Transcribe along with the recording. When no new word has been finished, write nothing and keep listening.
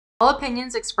All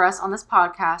opinions expressed on this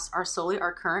podcast are solely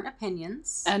our current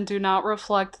opinions and do not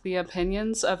reflect the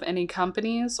opinions of any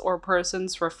companies or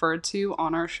persons referred to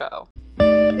on our show.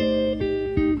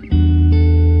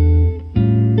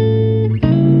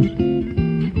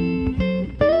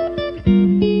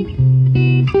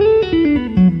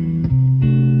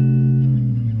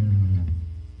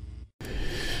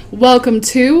 Welcome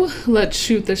to Let's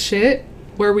Shoot the Shit,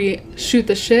 where we shoot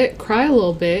the shit, cry a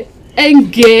little bit,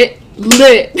 and get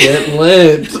lit. Get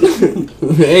lit.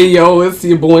 Hey, yo, it's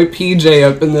your boy PJ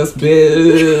up in this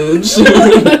bitch.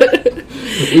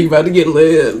 We about to get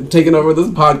lit, taking over this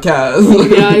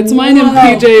podcast. Yeah, it's mine and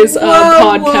PJ's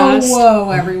podcast. Whoa,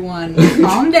 everyone.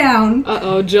 Calm down.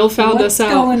 Uh-oh, Jill found us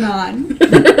out. What's going on?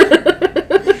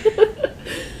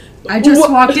 I just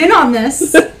walked in on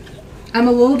this. I'm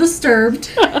a little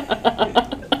disturbed.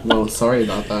 Well, sorry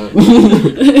about that.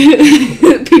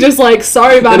 PJ's like,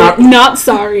 sorry about it, not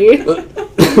sorry.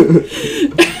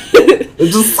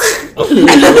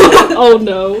 Oh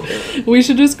no. We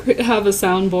should just have a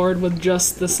soundboard with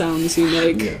just the sounds you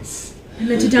make. Yes. I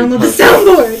meant to download the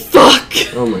soundboard.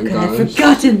 Fuck! Oh my gosh. I'd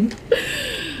forgotten.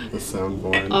 The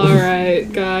soundboard.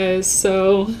 Alright, guys,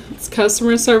 so it's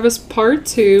customer service part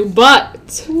 2,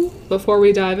 but before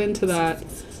we dive into that,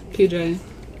 PJ,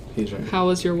 how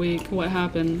was your week? What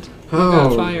happened? You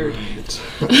got fired.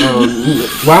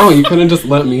 Right. Wow, you couldn't just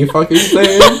let me fucking say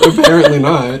it? Apparently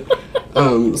not.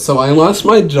 So I lost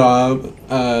my job,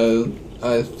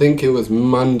 I think it was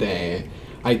Monday.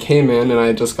 I came in and I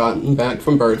had just gotten back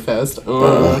from Birdfest.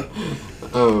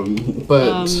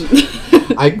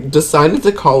 But I decided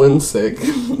to call in sick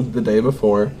the day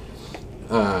before,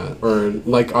 or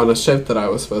like on a shift that I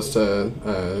was supposed to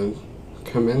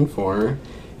come in for.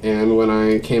 And when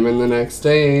I came in the next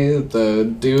day, the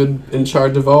dude in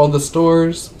charge of all the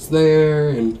stores was there,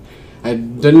 and I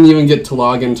didn't even get to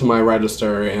log into my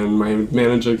register, and my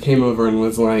manager came over and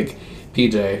was like,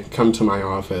 PJ, come to my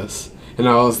office. And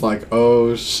I was like,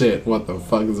 oh shit, what the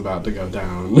fuck is about to go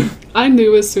down? I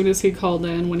knew as soon as he called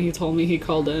in, when he told me he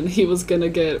called in, he was gonna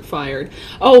get fired.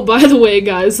 Oh, by the way,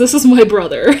 guys, this is my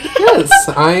brother. Yes,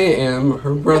 I am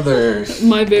her brother.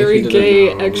 My very gay,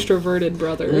 extroverted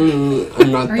brother.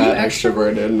 I'm not that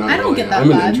extroverted, not I don't really. get that I'm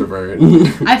vibe. an introvert.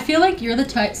 I feel like you're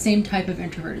the same type of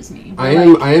introvert as me. I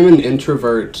am an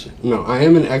introvert. No, I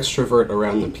am an extrovert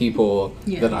around the people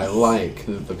that I like,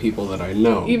 the people that I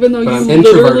know. Even though but you I'm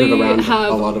literally introverted around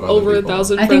have a lot of over other people.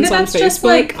 1,000 I think friends on that's Facebook. just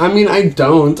like... I mean, I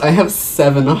don't. I have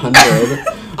 700.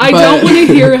 I don't want to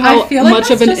hear how I feel like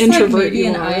much of an that's just introvert like maybe you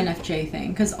an are. INFJ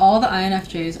thing, because all the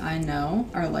INFJs I know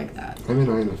are like that. I'm an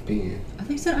INFP. I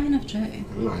think you said INFJ.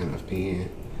 I'm an INFP.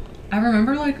 I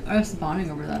remember like us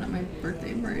bonding over that at my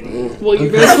birthday party. Well, you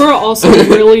guys were also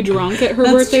really drunk at her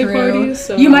That's birthday true. party,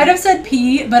 so... You might have said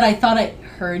P, but I thought I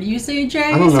heard you say J.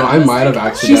 I don't know. So I was might have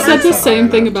like, actually. She never said the said same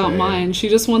thing about INFJ. mine. She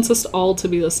just wants us all to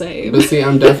be the same. But see,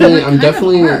 I'm Kind definitely of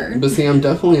are. I'm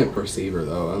definitely a perceiver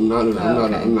though. I'm not a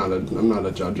okay. I'm not a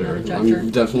judger. You're not a judger.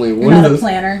 I'm definitely You're one not of a those.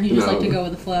 planner. You just No. like to go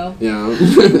with the flow. Yeah.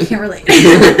 Can't relate.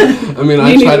 I mean,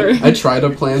 Me neither. I try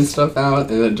to plan stuff out,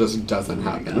 and it just doesn't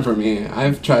happen for me.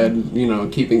 I've tried,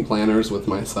 keeping planners with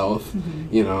myself.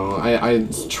 Mm-hmm. I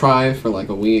try for like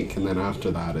a week, and then after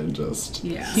that, it just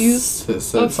Yeah. He's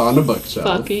sits on a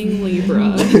bookshelf. fucking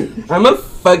Libra. I'm a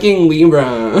fucking Libra.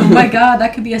 Oh my god,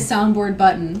 that could be a soundboard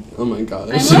button. Oh my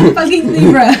gosh. I'm a fucking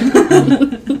Libra.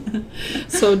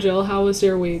 So, Jill, how was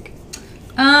your week?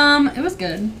 It was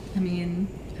good. I mean,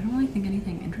 I don't really think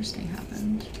anything interesting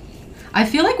happened. I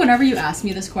feel like whenever you ask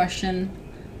me this question,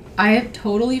 I have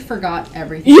totally forgot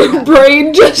everything. that Your happened.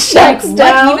 brain just Like, shuts what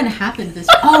down. even happened this?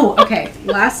 Oh, okay.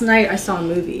 Last night I saw a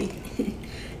movie.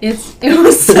 It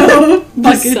was so The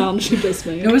fucking. sound she just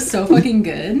made. It was so fucking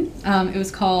good. It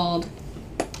was called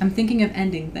I'm Thinking of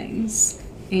Ending Things,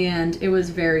 and it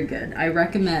was very good. I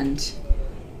recommend.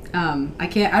 I don't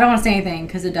want to say anything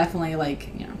because it definitely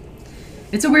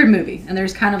it's a weird movie and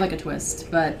there's kind of like a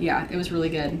twist, but yeah, it was really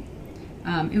good.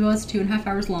 It was 2.5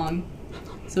 hours long,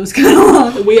 so it was kind of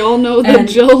long. We all know that And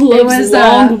Jill it loves was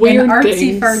long, weird an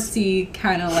artsy things. fartsy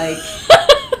kind of like.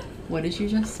 What did you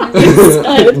just say?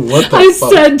 What the I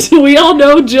fuck? said we all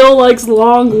know Jill likes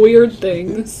long, weird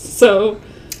things, so...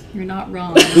 You're not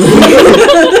wrong.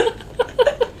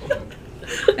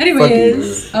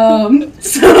 Anyways, so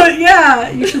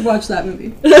yeah, you should watch that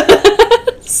movie.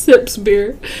 Sips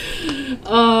beer.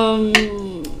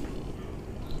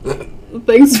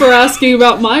 Thanks for asking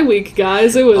about my week,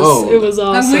 guys. It was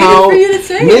awesome. waiting for you to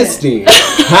say it. Misty,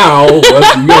 how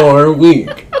was your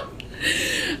week?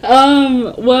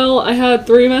 Well, I had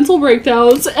 3 mental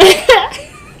breakdowns.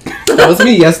 That was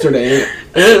me yesterday.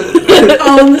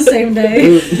 All on the same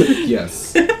day.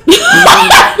 Yes.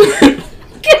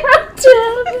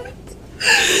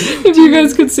 If you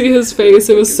guys could see his face,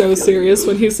 it was so serious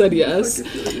when he said yes.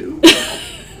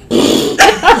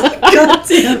 God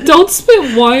damn. Don't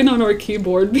spit wine on our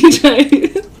keyboard,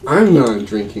 BJ. I'm not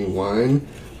drinking wine.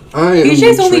 I am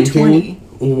BJ's only drinking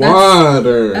 20.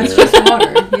 water. That's just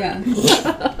water, yeah.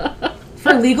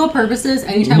 For legal purposes,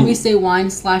 anytime we say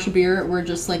wine/beer, we're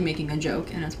just like making a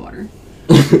joke, and it's water.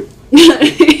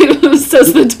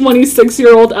 Says the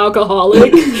 26-year-old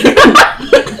alcoholic.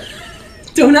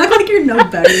 Don't act like you're no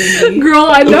better than me. Girl,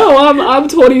 I know. I'm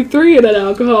 23 and an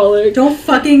alcoholic. Don't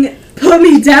fucking put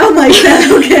me down like that,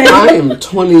 okay? I am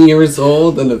 20 years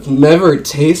old and have never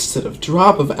tasted a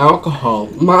drop of alcohol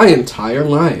my entire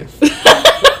life.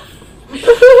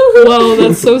 Whoa,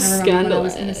 that's so I remember when I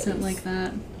scandalous. was innocent like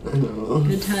that. I know.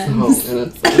 Good times. So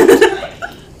innocent.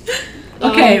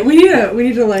 Okay, we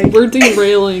need to like. We're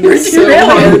derailing We're so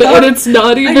derailing. hard, and it's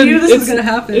not even. I knew this was it's- gonna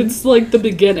happen. It's like the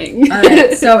beginning.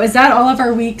 Alright, so is that all of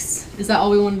our weeks? Is that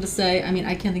all we wanted to say? I mean,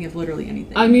 I can't think of literally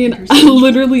anything. I mean, interesting.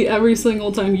 literally every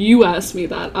single time you ask me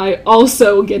that, I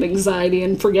also get anxiety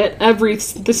and forget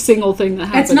the single thing that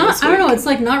happened. It's not. this I don't know. week. It's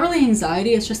like not really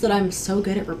anxiety. It's just that I'm so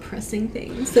good at repressing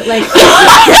things that like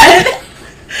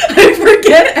I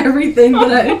forget everything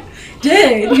that I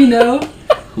did. You know,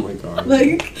 Oh my god.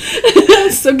 like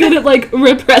so good at like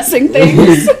repressing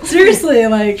things. seriously,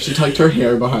 like She tucked her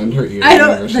hair behind her ear. I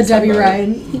whenever don't. she The said Debbie that.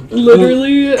 Ryan.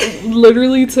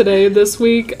 literally today, this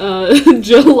week,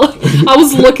 Jill, I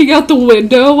was looking out the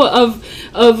window of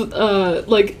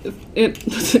like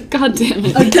it. God damn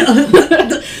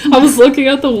it! I was looking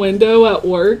out the window at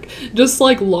work, just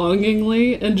like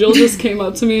longingly, and Jill just came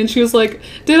up to me and she was like,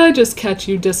 "Did I just catch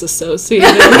you disassociated?"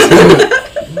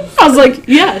 I was like,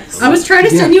 "Yes." I was trying to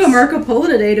send Yes. you a Marco Polo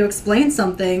today to explain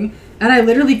something, and I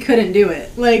literally couldn't do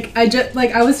it. Like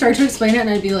I would start to explain it, and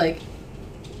I'd be like,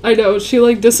 I know she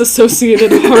like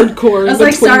dissipated hardcore. I was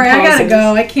like, between sorry, I gotta pauses.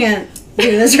 go. I can't do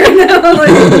this right now. Like,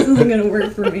 this isn't gonna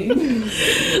work for me.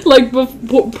 Like,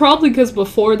 probably because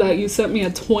before that you sent me a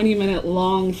 20-minute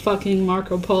long fucking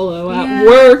Marco Polo at Yeah.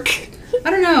 work. I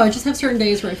don't know. I just have certain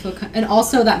days where I feel, and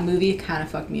also that movie kind of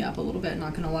fucked me up a little bit.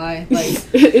 Not gonna lie. Like,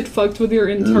 It fucked with your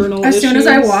internal as soon as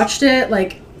I issues. watched it,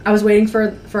 like I was waiting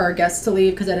for our guests to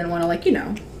leave because I didn't want to, like, you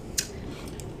know,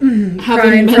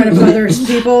 cry in front of other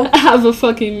people. have a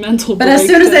fucking mental But break. as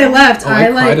soon as they left, Oh, I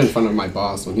I cried in like. front of my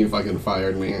boss when he fucking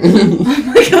fired me. Oh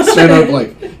my God. Straight up,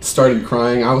 like, started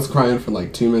crying. I was crying for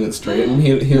like 2 minutes straight, and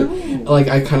he like,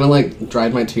 I kind of like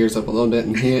dried my tears up a little bit,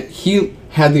 and he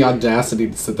had the audacity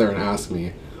to sit there and ask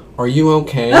me, "Are you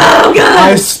okay?" Oh God.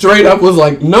 I straight up was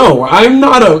like, "No, I'm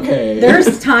not okay."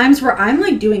 There's times where I'm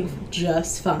like doing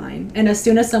just fine, and as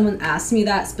soon as someone asks me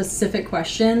that specific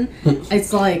question,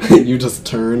 it's like You just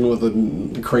turn with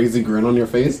a crazy grin on your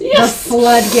face. the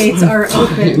floodgates are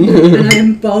open, and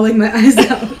I'm bawling my eyes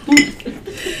out.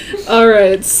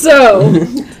 Alright, so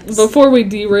before we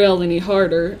derail any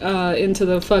harder into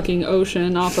the fucking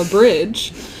ocean off a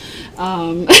bridge,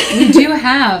 We do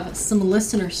have some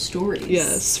listener stories.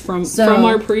 yes, from So-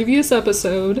 our previous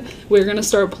episode, we're going to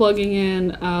start plugging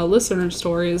in listener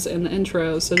stories in the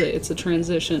intro so that it's a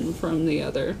transition from the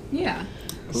other. Yeah.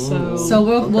 So, So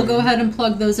we'll Okay. go ahead and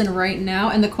plug those in right now.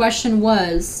 And the question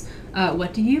was,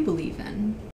 what do you believe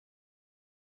in?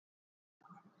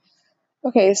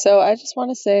 Okay, so I just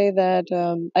want to say that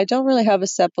I don't really have a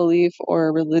set belief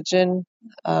or religion.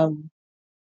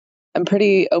 I'm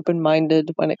pretty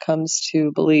open-minded when it comes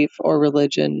to belief or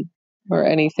religion or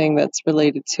anything that's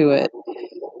related to it.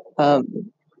 I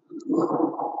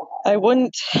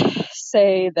wouldn't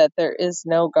say that there is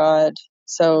no God,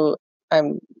 so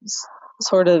I'm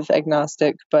sort of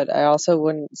agnostic, but I also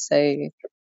wouldn't say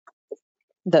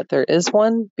that there is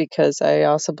one because I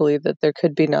also believe that there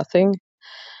could be nothing.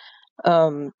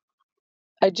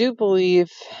 I do believe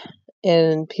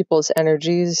in people's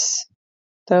energies,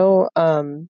 though.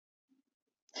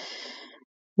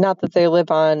 Not that they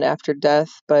live on after death,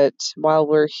 but while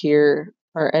we're here,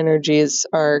 our energies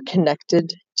are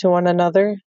connected to one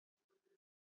another.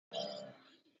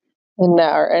 And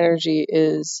that our energy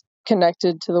is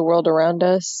connected to the world around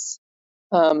us,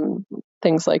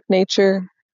 things like nature.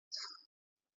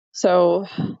 So,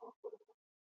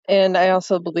 and I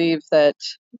also believe that,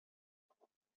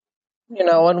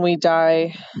 when we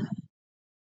die,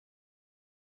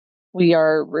 we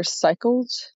are recycled.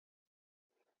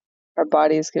 Our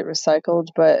bodies get recycled.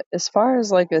 But as far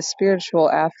as like a spiritual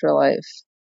afterlife,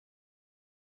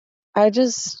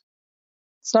 it's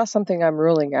not something I'm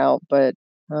ruling out, but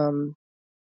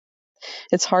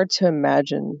it's hard to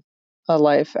imagine a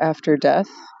life after death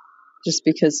just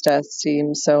because death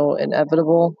seems so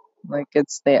inevitable, like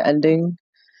it's the ending.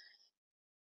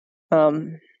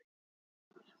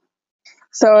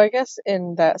 So I guess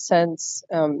in that sense,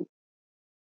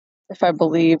 if I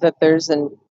believe that there's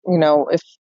if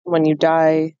when you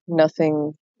die,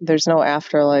 there's no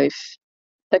afterlife,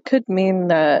 that could mean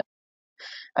that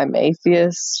I'm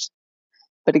atheist.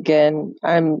 But again,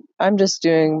 I'm just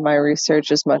doing my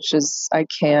research as much as I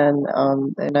can,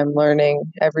 and I'm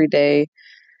learning every day,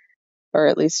 or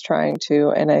at least trying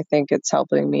to, and I think it's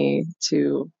helping me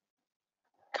to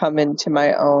come into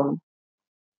my own.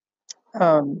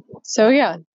 So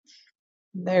yeah,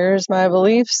 there's my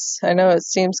beliefs. I know it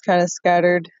seems kind of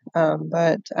scattered,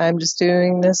 but I'm just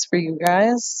doing this for you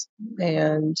guys,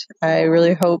 and I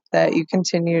really hope that you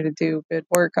continue to do good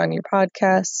work on your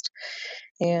podcast,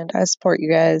 and I support you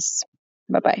guys.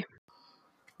 Bye-bye.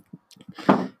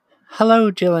 Hello,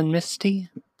 Jill and Misty.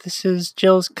 This is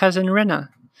Jill's cousin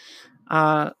Rena.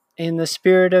 In the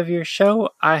spirit of your show,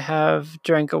 I have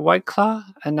drank a White Claw,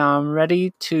 and now I'm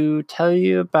ready to tell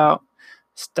you about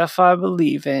stuff I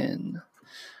believe in.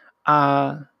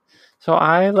 So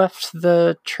I left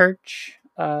the church.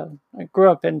 I grew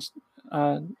up in,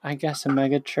 I guess, a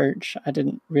mega church. I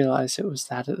didn't realize it was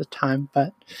that at the time,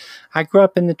 but I grew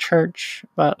up in the church,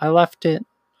 but I left it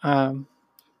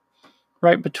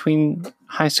right between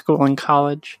high school and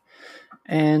college.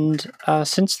 And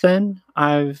since then,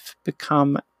 I've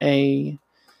become a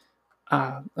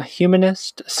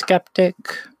humanist, a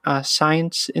skeptic, a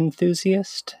science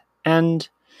enthusiast, and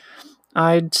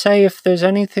I'd say if there's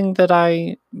anything that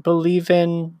I believe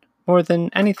in more than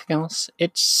anything else,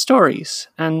 it's stories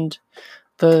and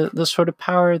the sort of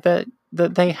power that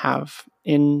they have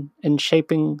in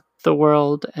shaping the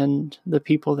world and the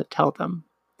people that tell them.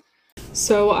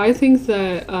 So I think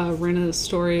that Rena's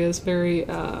story is very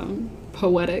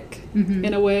poetic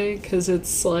in a way, because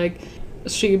it's like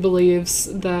she believes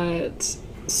that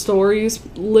stories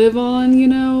live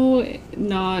on,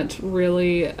 not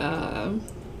really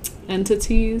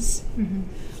entities,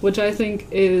 which I think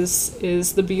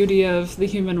is the beauty of the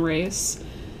human race,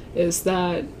 is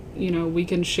that we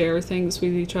can share things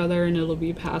with each other and it'll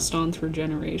be passed on through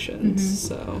generations.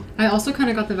 So I also kind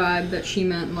of got the vibe that she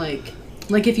meant like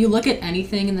if you look at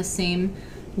anything in the same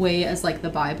way as like the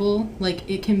Bible, like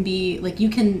it can be like you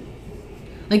can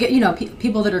like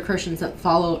people that are Christians that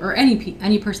follow, or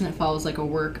any person that follows like a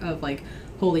work of like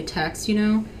holy text,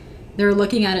 they're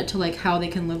looking at it to like how they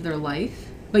can live their life.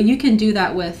 But you can do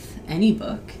that with any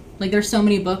book. Like there's so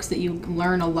many books that you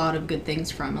learn a lot of good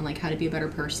things from, and like how to be a better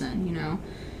person,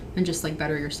 and just like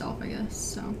better yourself, I guess.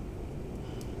 So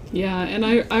yeah, and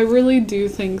I really do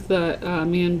think that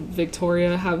me and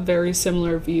Victoria have very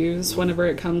similar views whenever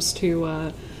it comes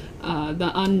to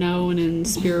the unknown and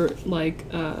spirit, like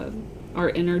our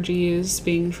energies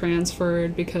being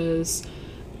transferred, because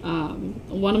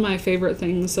one of my favorite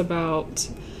things about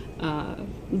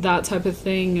that type of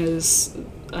thing is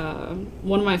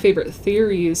one of my favorite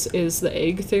theories is the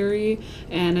egg theory,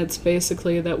 and it's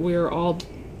basically that we're all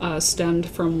stemmed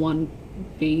from one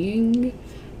being,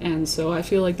 and so I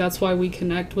feel like that's why we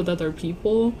connect with other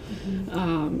people.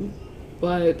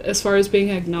 But as far as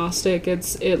being agnostic,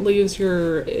 it leaves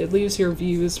your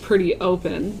views pretty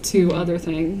open to other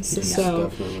things. Yes,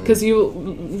 so because you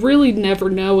really never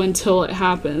know until it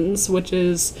happens, which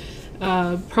is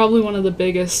probably one of the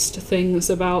biggest things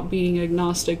about being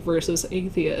agnostic versus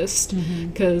atheist,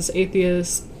 because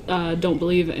atheists don't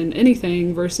believe in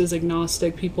anything, versus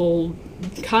agnostic people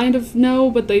kind of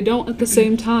know, but they don't at the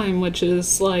same time, which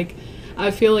is like, I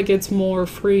feel like it's more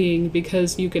freeing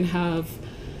because you can have,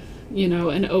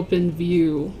 an open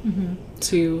view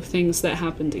to things that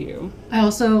happen to you. I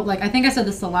also, I think I said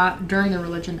this a lot during the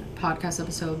religion podcast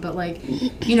episode, but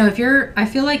I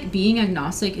feel like being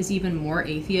agnostic is even more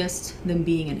atheist than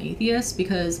being an atheist,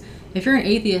 because if you're an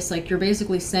atheist, you're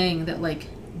basically saying that,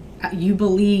 you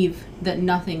believe that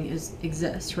nothing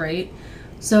exists, right?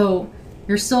 So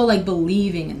you're still,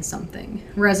 believing in something.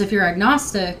 Whereas if you're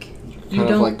agnostic, you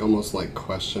don't almost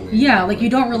questioning. Yeah, you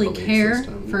don't really care,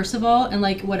 system. First of all, and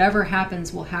whatever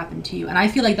happens will happen to you. And I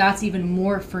feel like that's even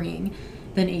more freeing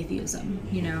than atheism,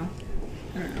 I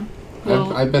don't know.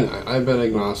 Well, I've been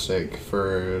agnostic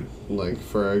for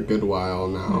a good while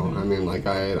now. I mean,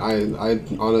 I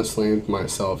honestly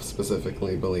myself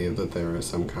specifically believe that there is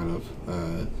some kind of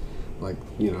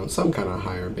some kind of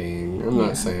higher being. I'm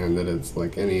not saying that it's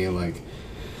any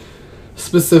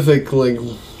specific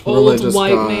religious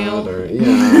white god male. or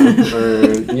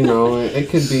it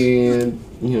could be a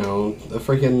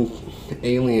freaking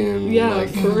alien. Yeah,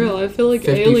 for real. I feel like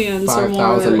aliens are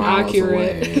more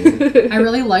accurate. I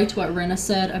really liked what Rena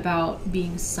said about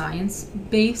being science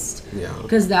based. Yeah.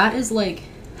 Because that is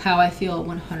how I feel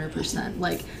 100%.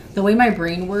 the way my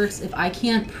brain works, if I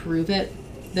can't prove it,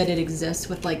 that it exists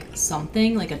with, like,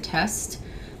 something, like a test,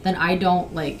 then I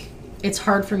don't, like, it's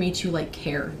hard for me to, like,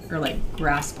 care or, like,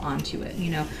 grasp onto it, you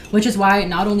know? Which is why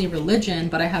not only religion,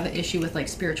 but I have an issue with, like,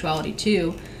 spirituality,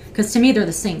 too. Because to me, they're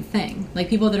the same thing. Like,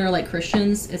 people that are, like,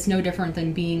 Christians, it's no different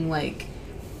than being, like,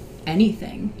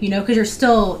 anything, you know? Because you're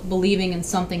still believing in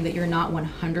something that you're not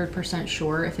 100%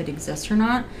 sure if it exists or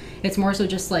not. It's more so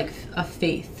just, like, a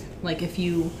faith. Like, if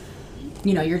you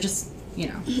know, you're just... You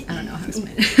know, I don't know how to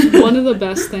explain it. One of the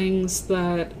best things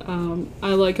that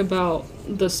I like about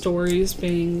the stories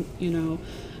being, you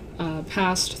know,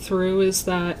 passed through is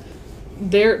that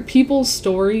people's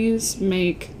stories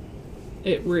make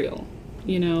it real.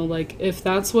 You know, like, if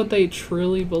that's what they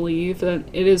truly believe, then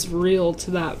it is real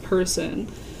to that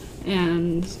person.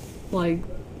 And, like,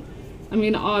 I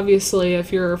mean, obviously,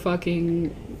 if you're a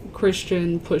fucking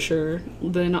Christian pusher,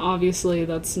 then obviously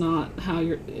that's not how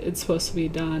it's supposed to be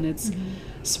done. It's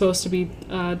supposed to be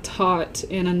taught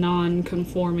in a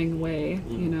non-conforming way,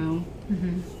 you know.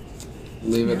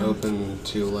 Leave it open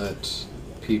to let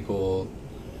people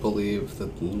believe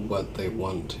that what they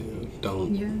want to.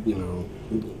 Don't, you know,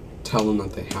 tell them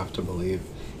that they have to believe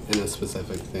in a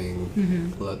specific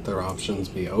thing. Let their options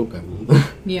be open.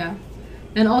 Yeah.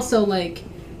 And also, like,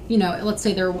 you know, let's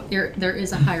say there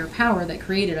is a higher power that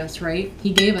created us, right?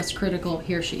 He gave us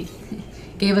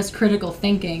gave us critical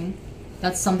thinking.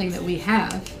 That's something that we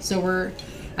have. So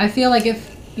I feel like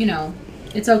if, you know,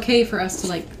 it's okay for us to,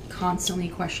 like, constantly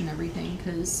question everything,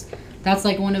 because that's,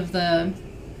 like, one of the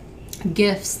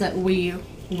gifts that we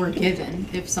were given,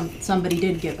 if somebody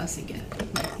did give us a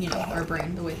gift, like, you know, our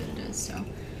brain, the way that it is. So,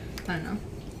 I don't know.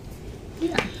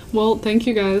 Yeah. Well, thank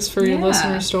you guys for your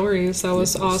listener stories. That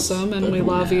was awesome, and we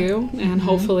love you. And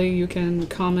hopefully you can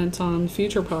comment on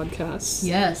future podcasts.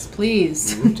 Yes,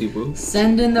 please.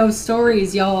 Send in those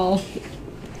stories, y'all.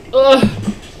 Ugh.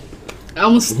 I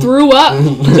almost threw up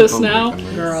just now.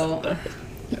 Girl.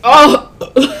 Oh!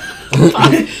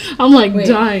 I'm like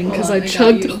dying because I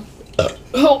chugged.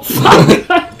 Oh,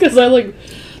 fuck! Because I, like,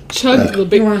 chugged the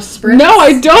big. You want a spritz? No,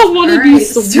 I don't want to be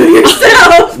do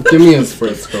yourself. Give me a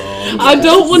spritz, girl. I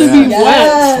don't want to be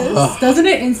wet. Doesn't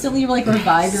it instantly, like,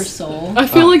 revive your soul? I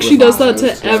feel like she does that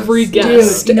to every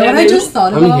guest. Dude, you know what I just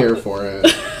thought about? I'm here for it.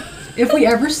 If we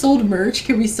ever sold merch,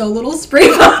 can we sell little spray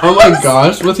bottles? Oh my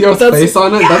gosh, with your face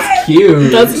on it? That's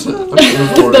cute. That's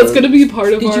going to be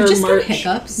part of our merch. Did you just have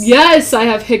hiccups? Yes, I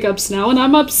have hiccups now, and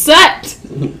I'm upset.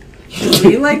 Should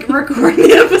we, like, record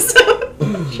the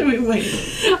episode? Should we wait?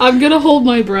 I'm going to hold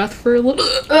my breath for a little...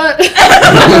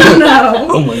 No.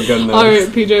 Oh my goodness. Alright,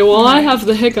 PJ, while I have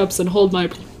the hiccups and hold my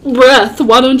breath,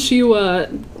 why don't you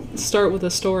start with a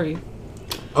story?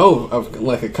 Oh,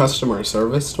 like a customer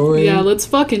service story? Yeah, let's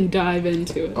fucking dive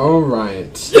into it.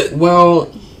 Alright. Well,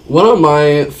 one of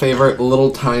my favorite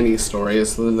little tiny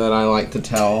stories that I like to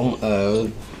tell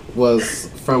was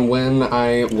from when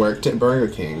I worked at Burger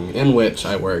King, in which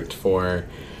I worked for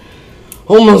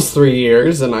almost 3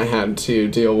 years, and I had to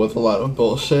deal with a lot of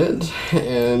bullshit,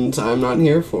 and I'm not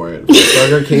here for it.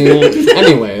 Burger King,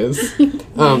 anyways,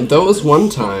 there was one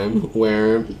time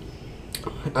where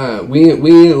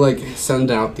we like send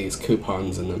out these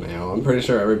coupons in the mail. I'm pretty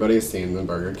sure everybody's seen the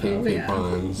Burger King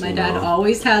coupons. My dad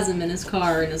always has them in his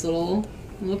car in his little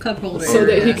cup holder. So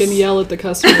that he can yell at the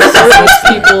customer service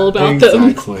people about them.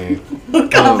 Exactly.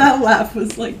 Look how that laugh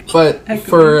was like. But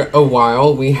for a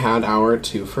while, we had our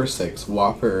 2 for $6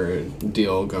 Whopper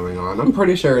deal going on. I'm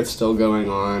pretty sure it's still going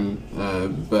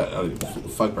on, but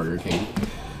fuck Burger King.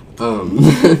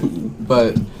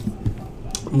 But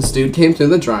this dude came through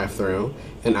the drive-thru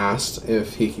and asked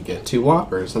if he could get 2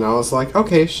 Whoppers, and I was like,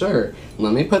 okay, sure.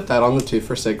 Let me put that on the 2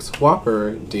 for $6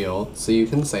 Whopper deal so you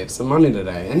can save some money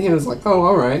today. And he was like, oh,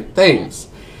 all right, thanks.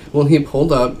 Well, he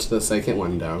pulled up to the second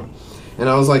window, and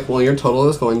I was like, well, your total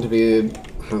is going to be,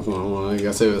 I don't know, I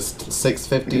guess it was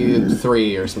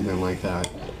 $6.53 or something like that,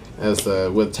 as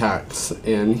with tax.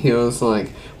 And he was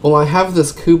like, well, I have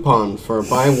this coupon for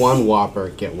buy 1 Whopper,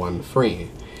 get 1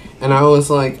 free. And I was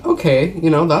like, okay,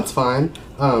 you know, that's fine.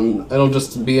 It'll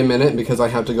just be a minute because I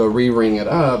have to go re-ring it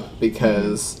up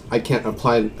because I can't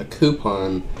apply a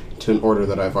coupon to an order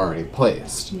that I've already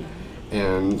placed.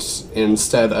 And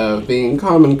instead of being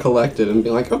calm and collected and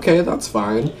being like, okay, that's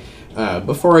fine,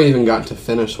 before I even got to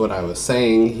finish what I was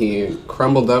saying, he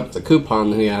crumbled up the coupon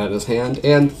that he had in his hand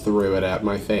and threw it at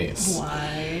my face.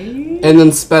 Why? And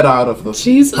then sped out of the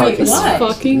Jesus parking lot.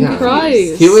 fucking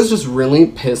Christ. He was just really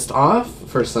pissed off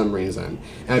for some reason.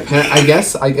 And I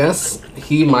guess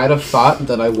he might have thought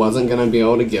that I wasn't going to be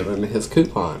able to give him his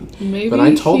coupon. Maybe but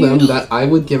I told him that I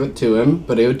would give it to him,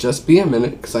 but it would just be a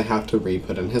minute because I have to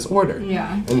re-put in his order.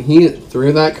 Yeah. And he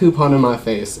threw that coupon in my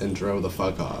face and drove the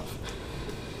fuck off.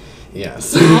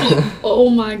 Yes. Oh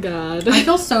my god. I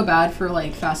feel so bad for,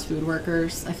 like, fast food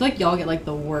workers. I feel like y'all get, like,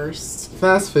 the worst.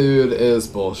 Fast food is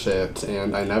bullshit,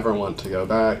 and I never want to go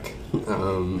back.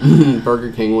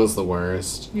 Burger King was the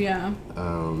worst. Yeah.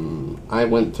 I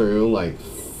went through, like,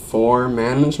 4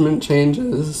 management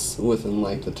changes within,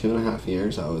 like, the 2.5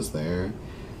 years I was there.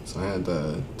 So I had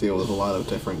to deal with a lot of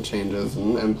different changes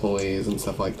and employees and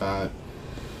stuff like that.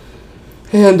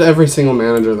 And every single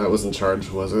manager that was in charge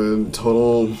was a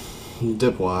total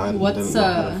dipwad. What's, Didn't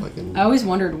know how to fucking... I always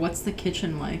wondered, what's the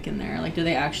kitchen like in there? Like, do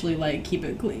they actually, like, keep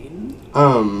it clean?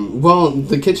 Well,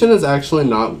 the kitchen is actually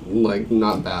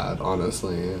not bad,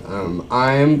 honestly.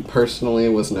 I personally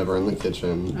was never in the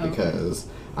kitchen because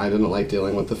I didn't like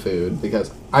dealing with the food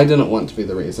because I didn't want to be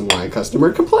the reason why a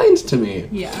customer complained to me.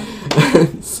 Yeah.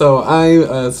 So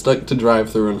I stuck to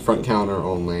drive-through and front counter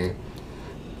only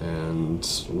and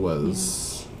was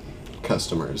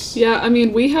customers. Yeah, I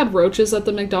mean, we had roaches at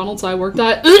the McDonald's I worked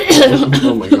at.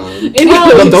 Oh my god.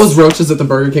 Anyways. Those roaches at the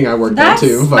Burger King I worked at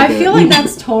too. I feel like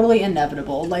that's totally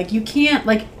inevitable. Like, you can't,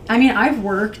 like, I mean, I've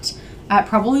worked at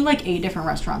probably, like, 8 different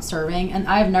restaurants serving, and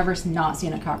I've never not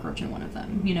seen a cockroach in one of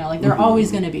them. You know, like, they're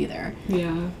always going to be there.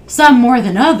 Yeah. Some more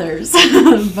than others,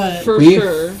 but... We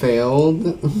sure.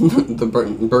 failed, the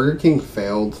Burger King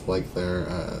failed, like, their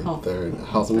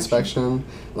health inspection,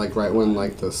 like, right when,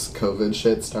 like, this COVID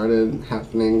shit started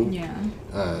happening. Yeah.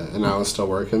 And I was still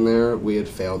working there, we had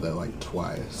failed it, like,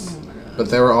 twice. Oh my God. But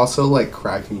they were also, like,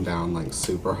 cracking down, like,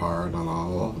 super hard on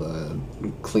all of the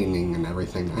cleaning and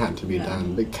everything that had to be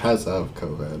done because of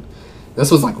COVID. This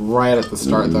was, like, right at the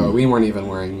start, though. We weren't even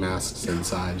wearing masks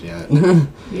inside yet.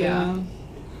 Yeah.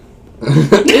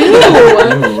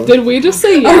 Ew. Did we just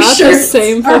say Our the shirts,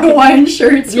 same our fucking... Hawaiian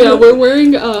shirts. Yeah, we're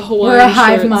wearing Hawaiian We're a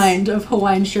hive shirts. mind of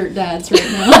Hawaiian shirt dads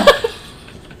right now.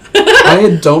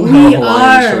 I don't have We a Hawaiian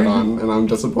are. shirt on, and I'm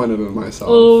disappointed in myself.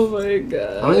 Oh my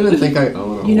god. I don't even think I own a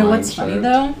Hawaiian You know what's shirt. funny,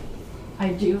 though? I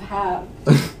do have...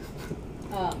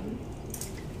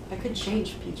 I could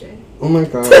change, PJ. Oh my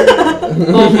god.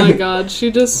 Oh my god,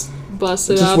 she just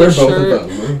busted Just out wear a both shirt.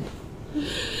 of them.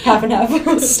 Half and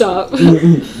half. Stop.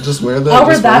 Just wear the I'll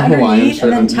wear just that wear a Hawaiian underneath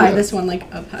and then shirt. tie Yeah. this one, like,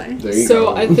 up high. There you So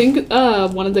go. I think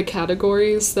one of the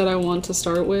categories that I want to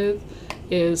start with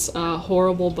is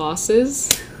horrible bosses.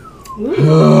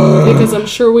 Because I'm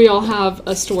sure we all have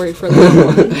a story for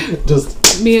that one.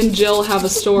 Just Me and Jill have a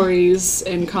stories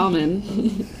in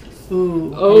common.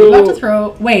 Ooh. Oh. Are you about to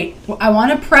throw... Wait, I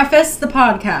want to preface the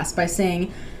podcast by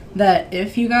saying that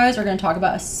if you guys are going to talk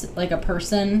about, a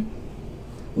person...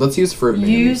 let's use fruit names.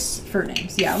 Use fruit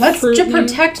names. Yeah, let's Fruit to names?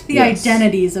 protect the Yes.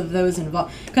 identities of those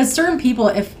involved. Because certain people,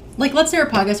 if, like, let's say our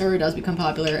podcast ever does become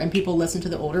popular and people listen to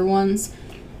the older ones,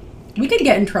 we could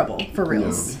get in trouble for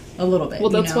reals a little bit. Well,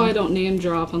 that's you know? why I don't name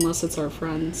drop unless it's our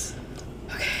friends.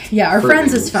 Yeah, our Fruit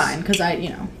friends names. is fine because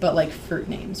but like fruit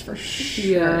names for sure.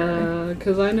 Yeah,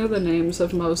 because I know the names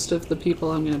of most of the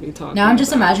people I'm going to be talking Now I'm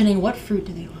just about. imagining what fruit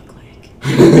do they look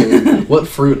like? What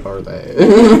fruit are they?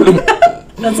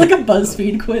 That's like a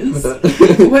BuzzFeed quiz.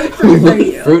 What fruit are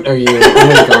you? Fruit are you? Oh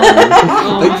my god.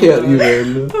 Oh I my can't God.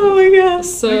 even. Oh my gosh.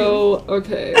 So,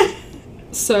 okay.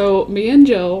 So, me and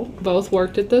Jill both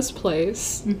worked at this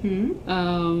place.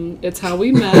 Mm-hmm. It's how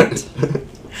we met.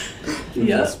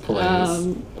 This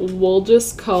place. We'll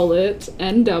just call it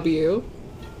NW.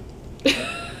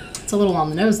 It's a little on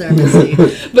the nose there, Misty.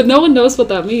 But no one knows what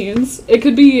that means. It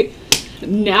could be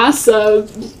NASA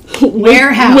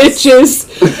Warehouse. witches.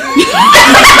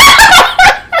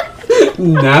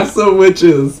 NASA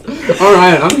witches. All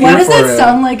right, I'm here Why does for that it.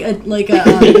 sound like a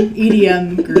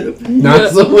EDM group?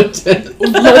 NASA witches.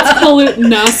 Let's call it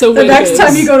NASA The witches. next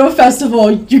time you go to a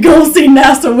festival, you go see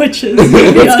NASA witches.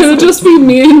 It's gonna just be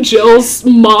me and Jill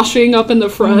moshing up in the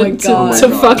front God. to Oh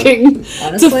my fucking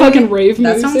Honestly, to fucking rave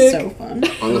that music. sounds so fun.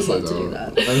 Honestly, I'd love to do though,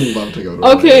 that. I'd love to go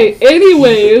to. Okay,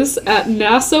 anyways, at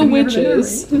NASA Have you ever been to a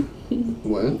Witches.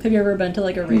 What? Have you ever been to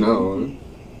like a rave? No.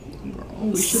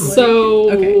 We should, like-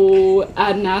 So Okay.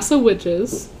 at NASA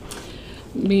Witches,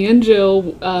 me and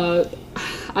Jill,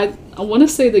 I want to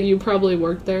say that you probably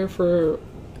worked there for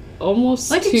almost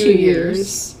Like 2 2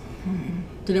 years.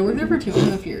 Did I work there for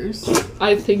 2.5 years?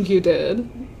 I think you did,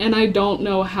 and I don't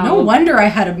know how. No wonder I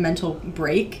had a mental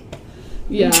break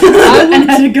Yeah, and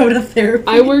had to go to therapy.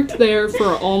 I worked there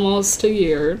for almost a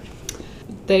year.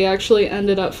 They actually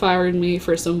ended up firing me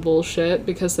for some bullshit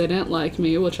because they didn't like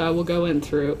me, which I will go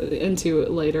into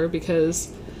it later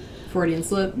because Freudian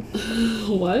slip.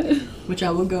 What? Which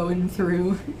I will go in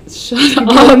through. Shut I'm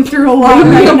going up. through a lot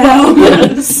right now.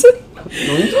 Yes.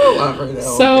 Going through a lot right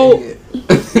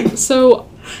now. So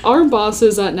our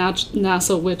bosses at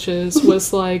NASA Witches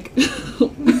was like...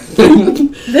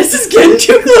 This is getting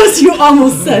too close. You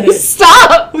almost said it.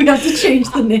 Stop! We have to change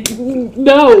the name.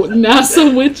 No,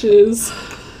 NASA Witches.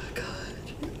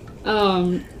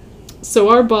 So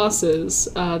our bosses,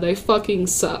 they fucking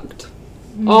sucked.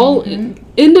 All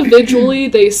individually,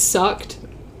 they sucked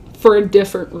for a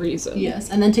different reason. Yes,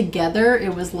 and then together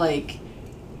it was like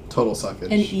Total suckage.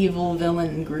 an evil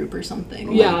villain group or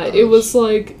something. Yeah, it was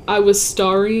like I was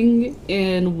starring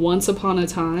in Once Upon a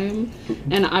Time,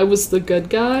 and I was the good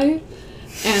guy,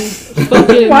 and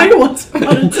fucking... Why Once Upon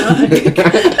a Time?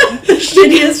 The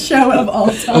shittiest show of all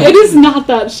time. It is not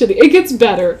that shitty. It gets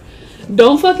better.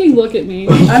 Don't fucking look at me.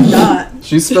 I'm not.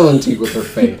 She's spilling tea with her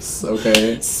face,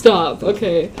 okay? Stop,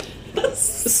 okay.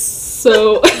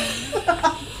 So...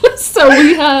 So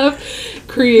we have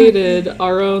created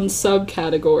our own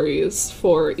subcategories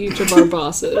for each of our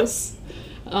bosses.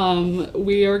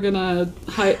 We're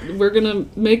gonna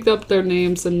make up their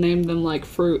names and name them like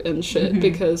fruit and shit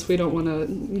because we don't want to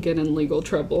get in legal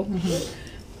trouble.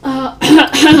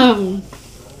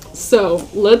 So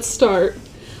let's start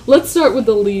with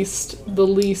the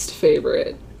least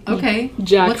favorite. Okay.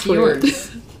 Jackfruit. What's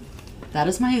yours? That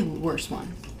is my worst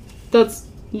one. That's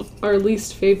our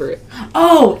least favorite.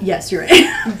 Oh, yes, you're right.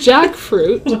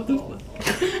 Jackfruit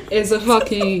is a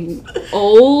fucking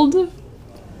old,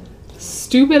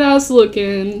 stupid ass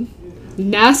looking,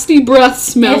 nasty breath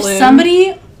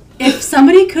smelling. If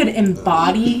somebody could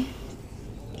embody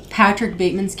Patrick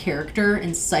Bateman's character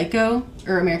in Psycho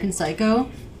or American Psycho,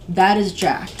 that is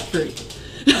Jackfruit.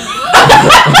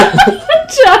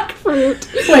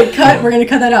 Jackfruit. Wait, cut. We're gonna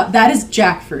cut that out. That is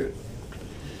Jackfruit.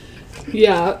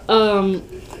 Yeah.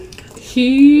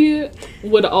 He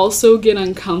would also get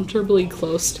uncomfortably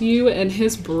close to you, and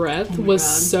his breath was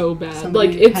so bad. Somebody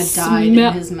like it had died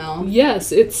in his mouth.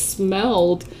 Yes, it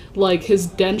smelled like his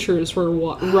dentures were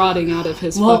rotting out of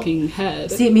his fucking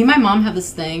head. See, me and my mom have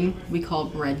this thing we call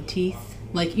bread teeth.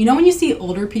 Like, you know when you see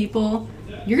older people,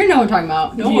 you're gonna know what I'm talking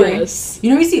about. Don't worry. You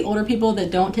know, you see older people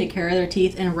that don't take care of their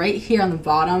teeth, and right here on the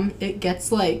bottom, it gets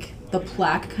like the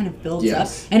plaque kind of builds up,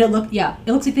 and it looks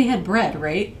like they had bread,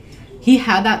 right? He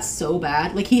had that so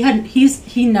bad. Like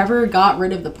he never got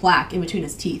rid of the plaque in between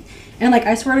his teeth. And like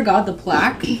I swear to God, the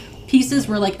plaque pieces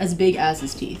were like as big as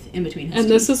his teeth in between his teeth.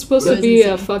 And this is supposed to be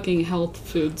a fucking health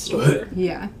food store.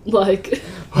 Yeah. Like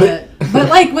but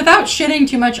like without shitting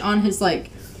too much on his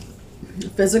like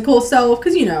physical self,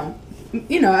 because you know,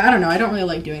 I don't know, I don't really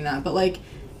like doing that. But like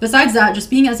besides that,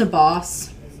 just being as a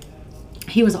boss,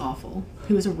 he was awful.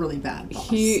 He was a really bad boss.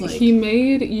 He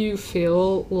made you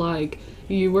feel like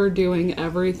you were doing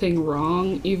everything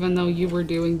wrong, even though you were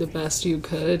doing the best you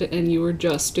could, and you were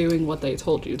just doing what they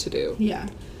told you to do. Yeah.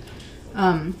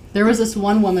 There was this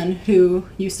one woman who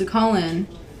used to call in,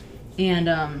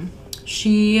 and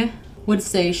she would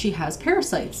say she has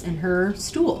parasites in her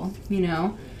stool, you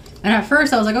know? And at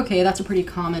first I was like, okay, that's a pretty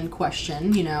common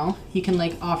question, you know? You can,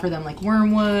 like, offer them, like,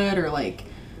 wormwood or, like,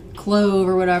 clove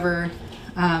or whatever.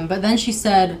 But then she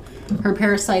said her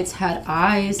parasites had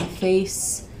eyes, a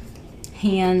face,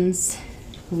 hands,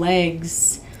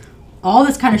 legs, all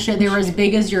this kind of shit. They were as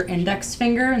big as your index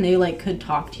finger, and they, like, could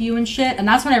talk to you and shit. And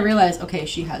that's when I realized, okay,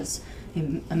 she has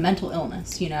a mental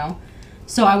illness, you know?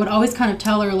 So I would always kind of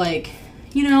tell her, like,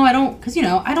 you know, I don't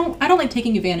like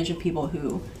taking advantage of people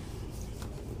who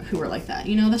are like that,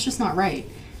 you know? That's just not right.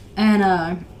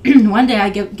 And one day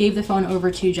I gave the phone over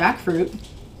to Jackfruit,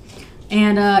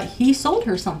 and he sold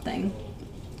her something,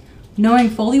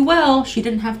 knowing fully well she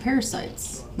didn't have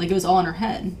parasites. Like, it was all in her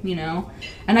head, you know?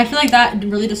 And I feel like that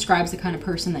really describes the kind of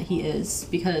person that he is,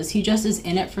 because he just is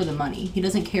in it for the money. He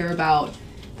doesn't care about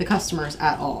the customers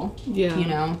at all. Yeah. You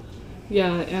know?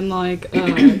 Yeah, and like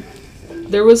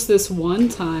there was this one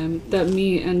time that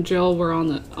me and Jill were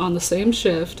on the same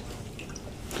shift,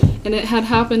 and it had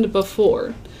happened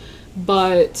before,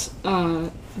 but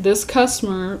this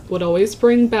customer would always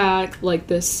bring back like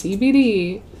this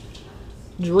CBD,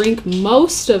 drink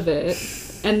most of it,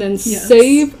 and then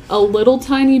save a little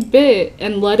tiny bit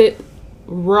and let it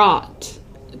rot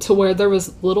to where there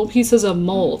was little pieces of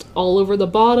mold all over the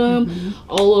bottom,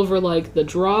 all over like the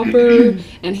dropper,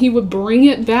 and he would bring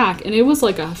it back, and it was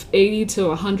like a $80 to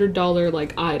 $100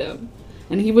 like item,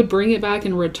 and he would bring it back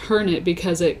and return it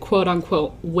because it quote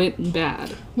unquote went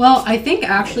bad. Well, I think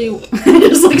actually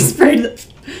just like sprayed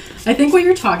I think what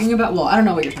you're talking about, well, I don't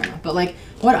know what you're talking about, but like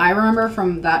what I remember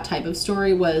from that type of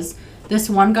story was this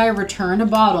one guy returned a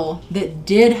bottle that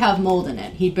did have mold in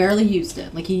it. He barely used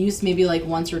it. Like, he used maybe like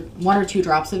one or two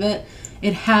drops of it.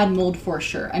 It had mold for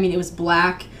sure. I mean, it was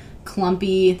black,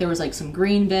 clumpy. There was like some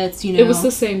green bits, you know. It was the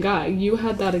same guy. You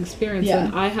had that experience, Yeah.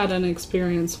 and I had an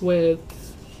experience with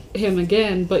him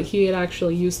again, but he had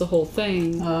actually used the whole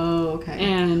thing. Oh, okay.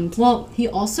 And well, he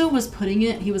also was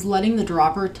he was letting the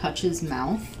dropper touch his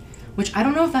mouth, which I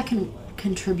don't know if that can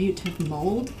contribute to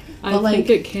mold. I think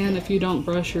it can if you don't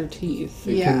brush your teeth.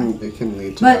 It can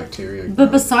lead to bacteria. But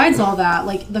besides all that,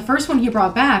 like, the first one he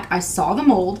brought back, I saw the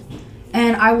mold,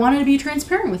 and I wanted to be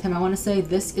transparent with him. I want to say,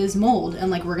 this is mold,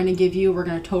 and, like, we're going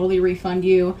to totally refund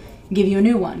you, give you a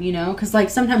new one, you know? Because,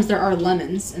 like, sometimes there are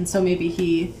lemons, and so maybe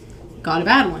he got a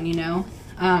bad one, you know?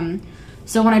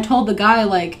 So when I told the guy,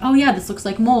 like, oh, yeah, this looks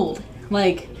like mold,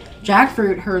 like,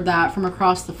 Jackfruit heard that from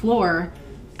across the floor,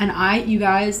 and you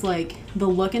guys, like, the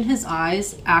look in his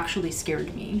eyes actually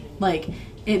scared me. Like,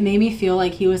 it made me feel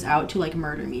like he was out to, like,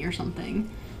 murder me or something.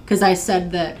 Because I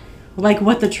said that, like,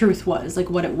 what the truth was,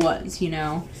 like, what it was, you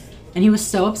know? And he was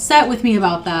so upset with me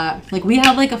about that. Like, we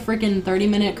had, like, a freaking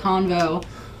 30-minute convo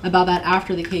about that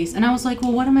after the case. And I was like,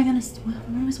 well, what am I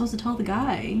supposed to tell the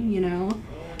guy, you know?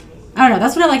 I don't know.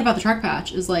 That's what I like about the Truck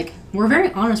Patch, is, like, we're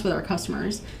very honest with our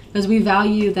customers. Because we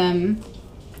value them,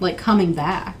 like, coming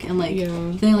back and, like,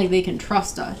 feeling like they can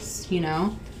trust us, you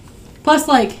know? Plus,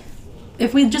 like,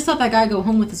 if we just let that guy go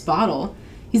home with his bottle,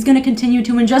 he's going to continue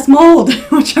to ingest mold,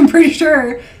 which I'm pretty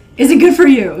sure isn't good for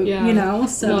you, you know?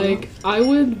 So, like, I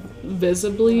would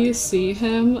visibly see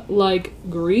him, like,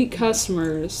 greet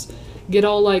customers, get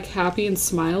all, like, happy and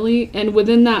smiley, and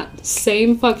within that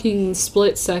same fucking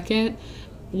split second,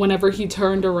 whenever he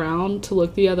turned around to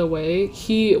look the other way,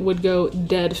 he would go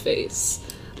dead face.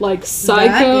 Like,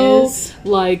 psycho,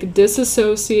 like,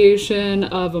 disassociation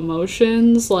of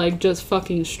emotions, like, just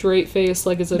fucking straight face,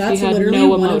 like, as if he had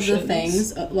no emotions.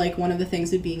 One of the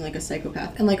things of being, like, a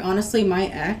psychopath. And, like, honestly, he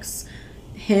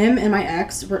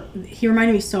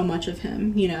reminded me so much of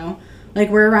him, you know?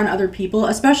 Like, we're around other people,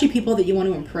 especially people that you want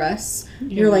to impress.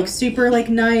 You're, like, super, like,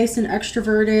 nice and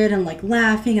extroverted and, like,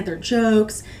 laughing at their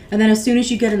jokes. And then as soon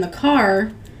as you get in the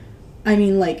car, I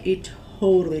mean, like, a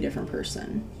totally different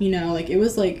person, you know? Like, it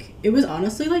was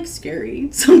honestly, like, scary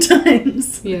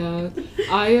sometimes. Yeah.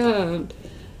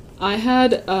 I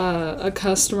had a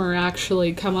customer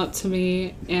actually come up to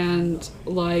me and,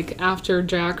 like, after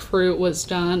Jackfruit was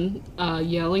done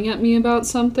yelling at me about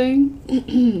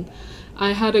something,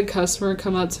 I had a customer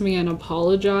come up to me and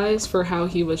apologize for how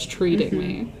he was treating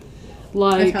me.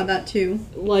 Like, I've had that too.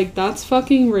 Like, that's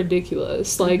fucking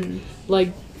ridiculous. Like,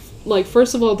 like,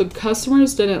 first of all, the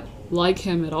customers didn't like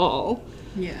him at all.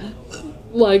 Yeah.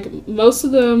 Like, most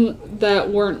of them that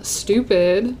weren't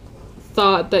stupid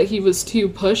thought that he was too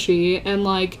pushy, and,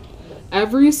 like,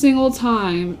 every single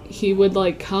time he would,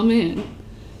 like, come in,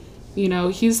 you know,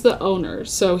 he's the owner,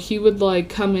 so he would, like,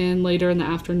 come in later in the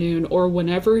afternoon or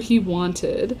whenever he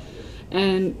wanted,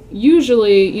 and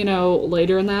usually, you know,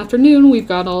 later in the afternoon, we've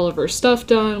got all of our stuff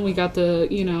done, we got the,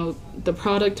 you know, the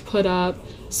product put up,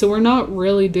 so we're not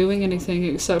really doing anything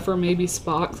except for maybe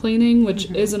spot cleaning, which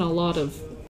isn't a lot of,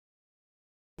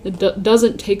 it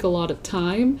doesn't take a lot of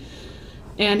time.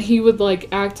 And he would, like,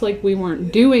 act like we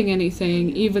weren't doing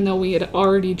anything, even though we had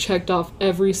already checked off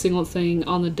every single thing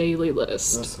on the daily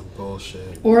list. That's some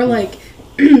bullshit. Or, like,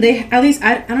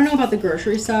 I don't know about the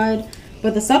grocery side,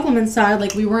 but the supplement side,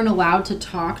 like, we weren't allowed to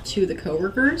talk to the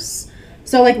coworkers.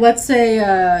 So, like, let's say,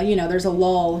 you know, there's a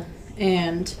lull,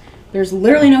 and there's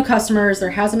literally no customers.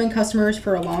 There hasn't been customers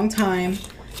for a long time.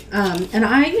 And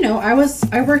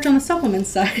I worked on the supplement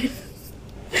side.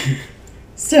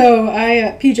 So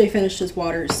PJ finished his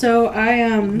water. So I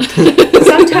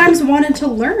sometimes wanted to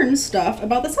learn stuff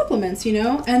about the supplements, you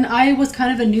know? And I was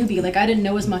kind of a newbie. Like, I didn't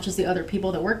know as much as the other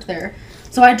people that worked there.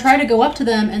 So I'd try to go up to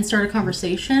them and start a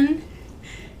conversation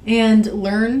and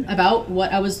learn about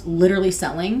what I was literally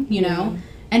selling, you know?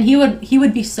 And he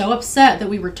would be so upset that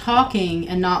we were talking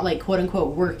and not, like, quote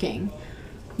unquote working.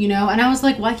 You know, and I was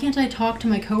like, why can't I talk to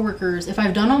my coworkers? If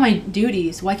I've done all my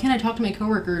duties, why can't I talk to my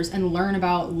coworkers and learn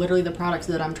about literally the products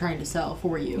that I'm trying to sell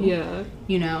for you? Yeah.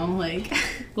 You know, like...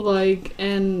 like,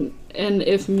 and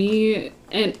if me,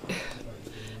 and...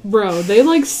 Bro, they,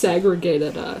 like,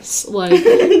 segregated us, like,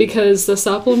 because the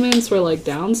supplements were, like,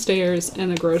 downstairs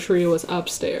and the grocery was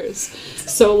upstairs.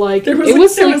 So, like, there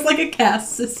was like a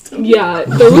caste system. Yeah,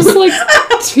 there was, like,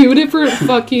 2 different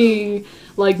fucking...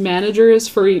 like, managers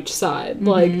for each side.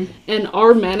 Like, and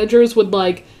our managers would,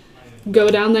 like, go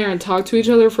down there and talk to each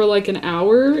other for, like, an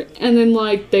hour, and then,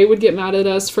 like, they would get mad at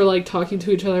us for, like, talking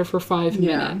to each other for 5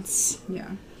 minutes. Yeah.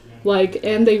 Like,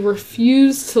 and they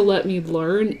refuse to let me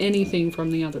learn anything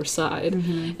from the other side.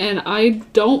 And I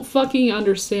don't fucking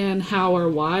understand how or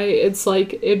why. It's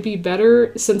like, it'd be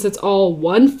better, since it's all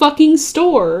one fucking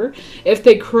store, if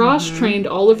they cross-trained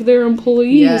all of their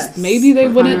employees. Yes. Maybe they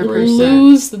wouldn't 100%.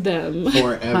 lose them.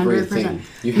 For everything. 100%.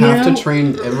 You have You know- to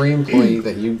train every employee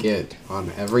that you get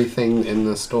on everything in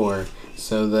the store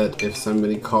so that if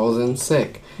somebody calls in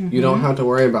sick, you don't have to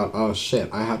worry about, oh shit,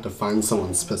 I have to find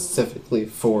someone specifically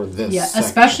for this Yeah, section.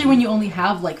 especially when you only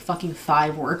have like fucking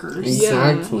 5 workers.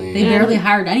 Exactly. They barely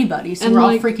hired anybody, so and, we're all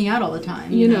like, freaking out all the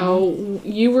time. You know,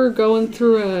 you were going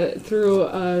through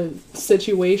a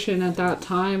situation at that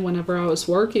time whenever I was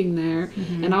working there,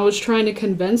 and I was trying to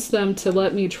convince them to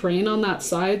let me train on that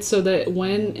side so that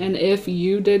when and if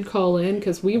you did call in,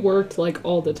 because we worked like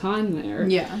all the time there,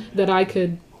 Yeah. that I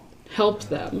could help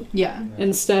them Yeah.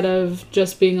 instead of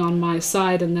just being on my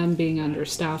side and them being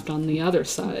understaffed on the other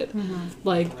side.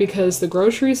 Like, because the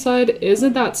grocery side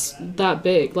isn't that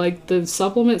big. Like, the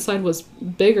supplement side was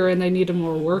bigger and they needed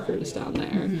more workers down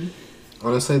there.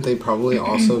 Honestly, they probably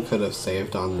also could have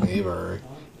saved on labor,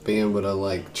 being able to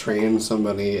like train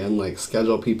somebody and like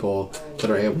schedule people that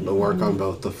are able to work on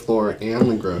both the floor and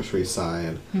the grocery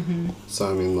side. So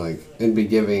I mean, like, it'd be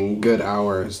giving good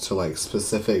hours to like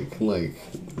specific like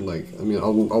I mean a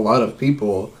lot of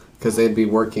people, because they'd be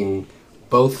working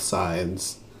both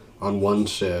sides on one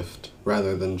shift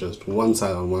rather than just one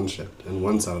side on one shift and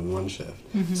one side on one shift.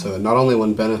 So it not only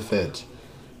would benefit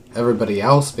everybody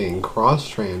else being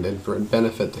cross-trained, it'd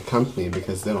benefit the company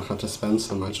because they don't have to spend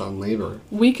so much on labor.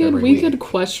 We every week. could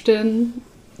question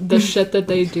the shit that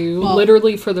they do Well,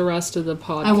 literally for the rest of the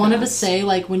podcast. I wanted to say,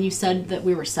 like, when you said that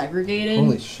we were segregated,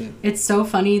 Holy shit. it's so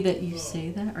funny that you say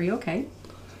that. Are you okay?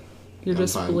 You're I'm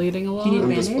just fine. bleeding a lot. Do you need a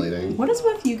I'm just Band-Aid? bleeding. What is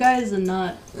with you guys and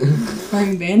not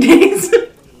wearing Band-Aids?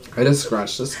 I just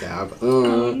scratched a scab.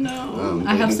 Oh, no.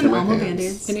 I have bleeding some through my Elmo pants.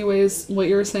 Band-Aids. Anyways, what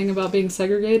you were saying about being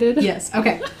segregated? Yes,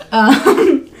 okay.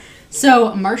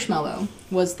 So Marshmallow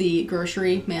was the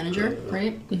grocery manager,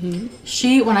 right?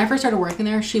 She, when I first started working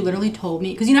there, she literally told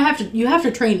me, because you know you have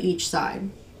to train each side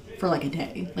for like a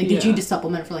day. Like, did you Yeah. just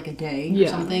supplement for like a day or Yeah.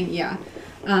 something? Yeah.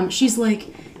 She's like,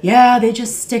 yeah, they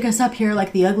just stick us up here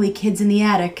like the ugly kids in the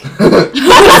attic.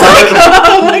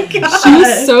 Oh my god. She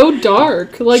was so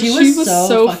dark. Like, she was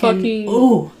so fucking...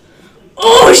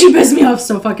 Oh, she pissed me off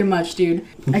so fucking much, dude.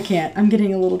 I can't. I'm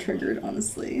getting a little triggered,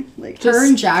 honestly. Like, her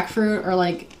and Jackfruit are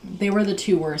like, they were the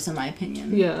two worst in my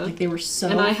opinion. Yeah. Like, they were so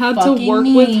And I had to fucking work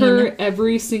with mean her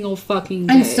every single fucking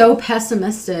day. and so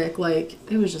pessimistic. Like,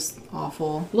 it was just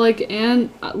awful. Like, and,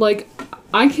 like,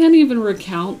 I can't even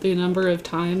recount the number of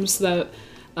times that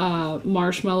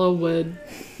Marshmallow would,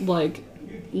 like,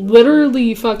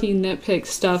 literally fucking nitpick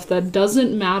stuff that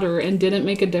doesn't matter and didn't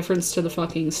make a difference to the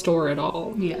fucking store at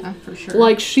all. Yeah, for sure.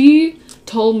 Like, she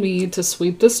told me to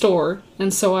sweep the store,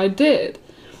 and so I did.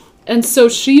 And so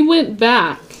she went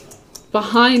back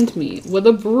behind me with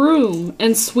a broom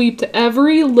and sweeped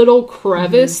every little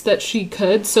crevice that she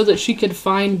could so that she could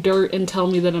find dirt and tell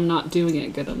me that I'm not doing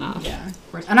it good enough. Yeah,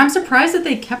 of course. And I'm surprised that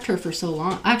they kept her for so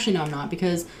long. Actually, no, I'm not,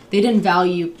 because they didn't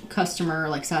value customer,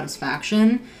 like,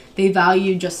 satisfaction. They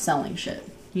valued just selling shit,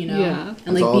 you know? Yeah. And, It's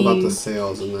like, all about being... the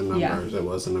sales and the numbers. It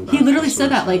wasn't about He literally customer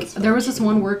said that. Like, there was this satisfaction.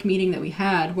 one work meeting that we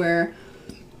had where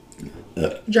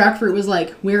Jackfruit was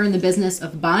like, we're in the business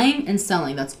of buying and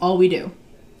selling. That's all we do.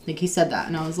 Like, he said that.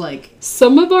 And I was like,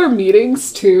 Some of our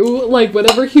meetings, too, like,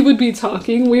 whenever he would be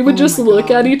talking, we would Oh just my look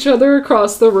God. at each other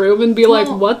across the room and be like,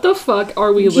 Well, what the fuck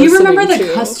are we do listening you remember the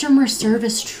to? customer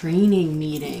service training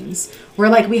meetings where,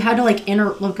 like, we had to, like,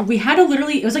 we had to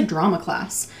literally, it was like drama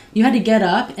class. You had to get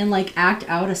up and, like, act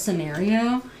out a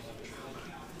scenario.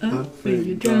 Up for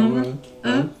your drama,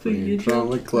 up for your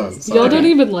drama club. Y'all don't Sorry.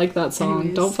 even like that song.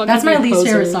 Anyways, Don't fucking that's my be least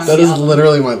favorite posers. song. That is Yeah.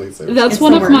 literally my least favorite. That's It's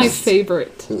one the of my worst.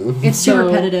 favorite. It's too So-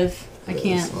 repetitive. I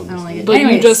can't. I don't like it. But you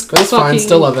Anyways, just That's fucking fine,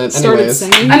 still love it. started Anyways.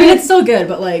 singing I mean, it. it's still good,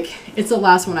 but, like, it's the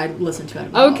last one I'd listen to. Out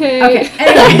of all. Okay. Okay.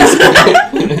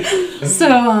 Anyways. So,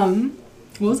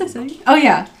 what was I saying? Oh,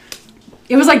 yeah.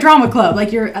 It was like drama club.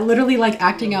 Like, you're literally, like,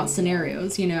 acting out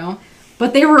scenarios, you know?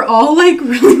 But they were all, like,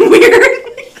 really weird.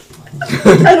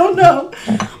 I don't know.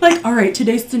 Like, all right,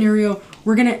 today's scenario,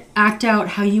 we're going to act out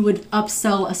how you would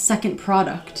upsell a second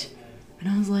product. And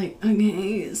I was like,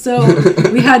 okay. So,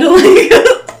 we had to,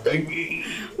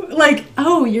 like,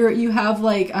 oh, you have,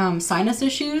 like, sinus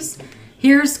issues?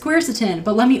 Here's quercetin.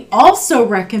 But let me also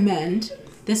recommend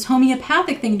this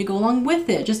homeopathic thing to go along with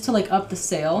it, just to, like, up the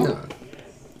sale. Yeah.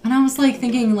 And I was, like,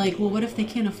 thinking, like, well, what if they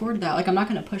can't afford that? Like, I'm not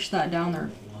going to push that down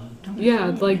their... Yeah,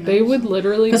 like, they would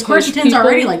literally Because push quercetin's people...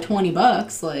 already, like,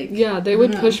 $20. Like, Yeah, they I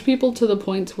would don't know. push people to the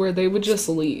point where they would just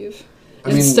leave.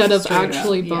 instead of straight up,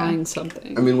 actually yeah. buying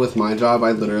something. I mean, with my job,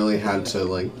 I literally had to,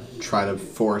 like, try to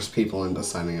force people into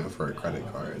signing up for a credit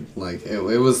card. Like, it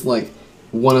was, like,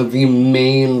 one of the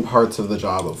main parts of the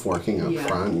job of working up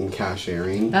front and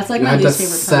cashiering. That's, like, you my had least to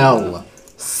favorite part.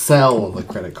 sell the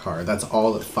credit card. That's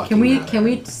all that fucking mattered. Can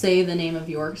we say the name of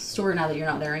your store now that you're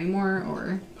not there anymore,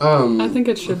 or? I think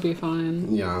it should be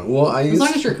fine. Yeah, well, As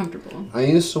long as you're comfortable. I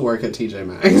used to work at TJ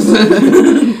Maxx,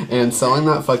 and selling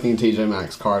that fucking TJ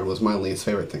Maxx card was my least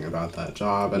favorite thing about that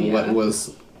job, and what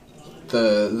was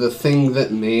the thing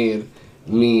that made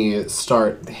me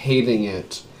start hating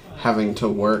it, having to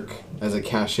work as a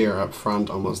cashier up front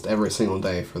almost every single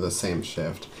day for the same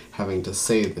shift, having to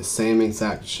say the same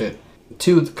exact shit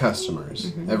to the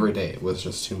customers every day. It was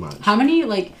just too much. How many,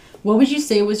 like, what would you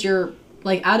say was your,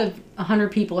 like, out of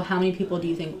 100 people, how many people do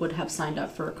you think would have signed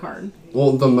up for a card?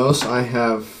 Well, the most I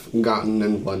have gotten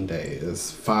in one day is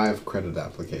 5 credit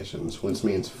applications, which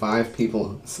means 5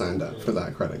 people signed up for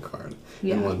that credit card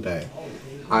in one day.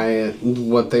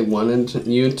 What they wanted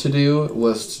you to do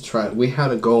was to try, we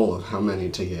had a goal of how many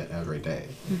to get every day.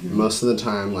 Most of the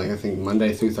time, like, I think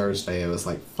Monday through Thursday, it was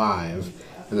like 5.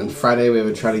 And then Friday we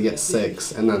would try to get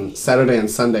 6, and then Saturday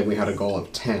and Sunday we had a goal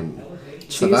of 10.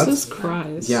 So Jesus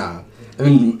Christ. Yeah. I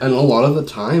mean, and a lot of the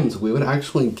times we would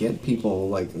actually get people,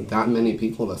 like, that many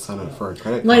people to sign up for a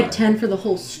credit card. Like 10 for the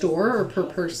whole store or per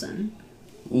person?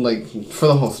 Like, for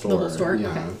the whole store. The whole store? Yeah.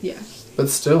 Okay. Yeah. But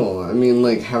still, I mean,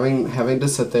 like, having to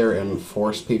sit there and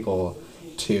force people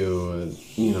to,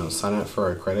 you know, sign up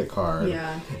for a credit card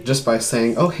just by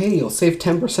saying, oh, hey, you'll save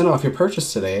 10% off your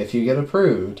purchase today if you get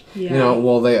approved. You know,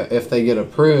 well, if they get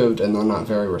approved and they're not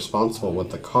very responsible with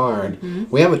the card,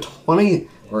 we have a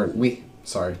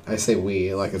I say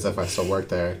we, like as if I still work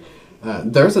there.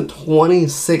 There's a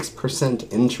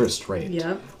 26% interest rate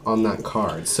on that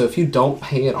card. So if you don't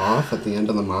pay it off at the end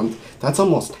of the month, that's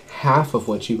almost half of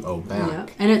what you owe back.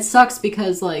 Yep. And it sucks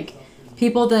because, like,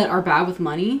 people that are bad with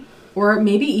money, or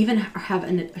maybe even have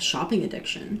a shopping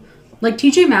addiction. Like,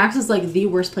 TJ Maxx is, like, the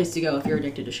worst place to go if you're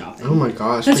addicted to shopping. Oh my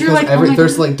gosh. Because you're like,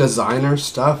 there's, like, designer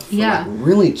stuff for, like,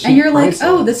 really cheap and you're prices. like,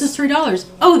 oh, this is $3.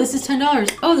 Oh, this is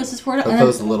 $10. Oh, this is $4. But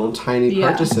those little tiny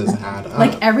purchases add up.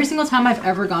 Like, every single time I've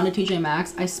ever gone to TJ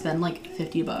Maxx, I spend, like,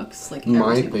 $50. Like,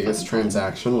 my biggest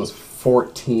transaction was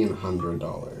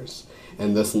 $1,400.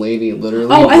 And this lady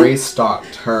literally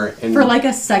restocked her. And for like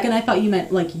a second, I thought you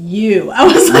meant like you. I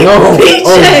was like, no, PJ!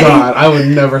 Oh god, I would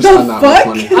never spend that much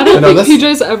money. I don't think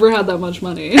PJ's ever had that much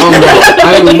money. Oh god,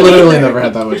 I literally never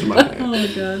had that much money. Oh my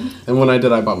god. And when I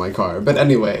did, I bought my car. But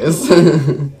anyways,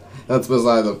 that's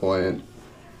beside the point.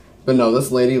 But no,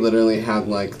 this lady literally had,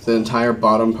 like, the entire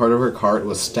bottom part of her cart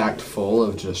was stacked full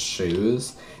of just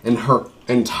shoes, and her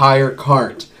entire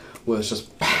cart was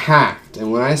just packed,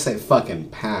 and when I say fucking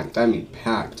packed, I mean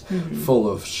packed, full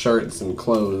of shirts and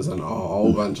clothes and a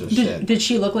whole bunch of shit. Did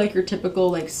she look like your typical,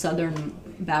 like, Southern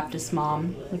Baptist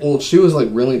mom? Like, well, she was, like,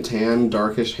 really tan,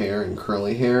 darkish hair and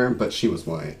curly hair, but she was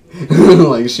white.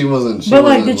 Like, she wasn't. But,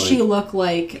 like, did she look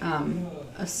like, you know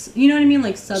what I mean?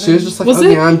 Like, Southern. She was just like,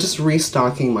 yeah, I'm just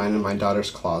restocking mine in my daughter's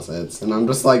closets, and I'm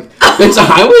just like, bitch,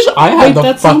 I wish I had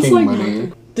the fucking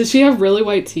money. Did she have really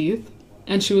white teeth?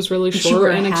 And she was really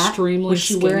short and extremely Was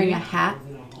she skinny. wearing a hat?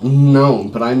 No,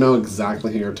 but I know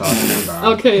exactly who you're talking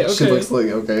about. Okay. She looks like,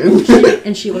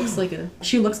 And she looks like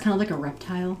she looks kind of like a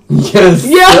reptile. Yes.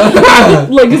 Yeah.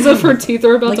 Like as if her teeth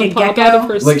are about like to pop out of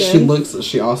her like skin.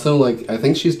 She also, like, I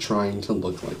think she's trying to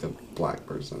look like a black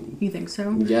person. You think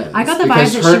so? Yes. I got the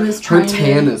vibe that she was trying to... Her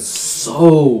tan is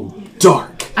so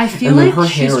dark. I feel like her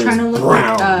she's hair trying to look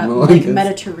brown. like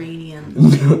Mediterranean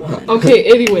woman. Okay,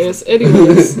 anyways.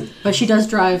 But she does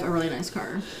drive a really nice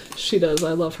car. She does.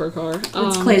 I love her car.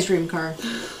 It's Clay's dream car.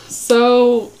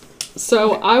 So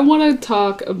I want to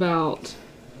talk about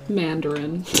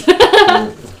Mandarin.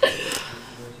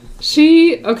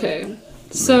 Okay.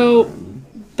 So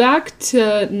back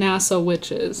to NASA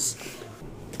witches.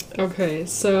 Okay,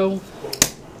 so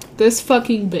this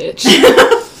fucking bitch.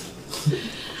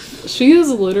 She is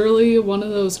literally one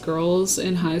of those girls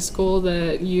in high school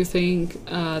that you think,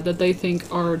 that they think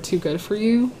are too good for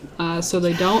you. So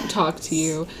they don't talk to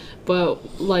you.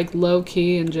 But, like,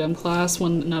 low-key in gym class,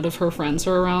 when none of her friends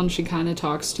are around, she kind of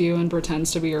talks to you and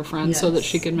pretends to be your friend so that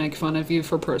she can make fun of you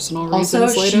for personal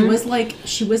reasons later.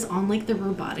 She was on, like, the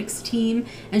robotics team,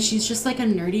 and she's just, like, a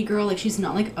nerdy girl. Like, she's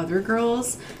not like other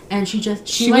girls, and she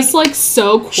was, like,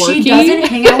 so quirky. She doesn't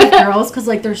hang out with girls because,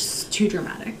 like, they're too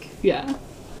dramatic. Yeah.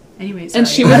 Anyways, And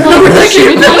she sorry.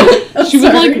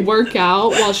 would like work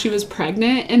out while she was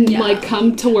pregnant and like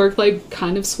come to work like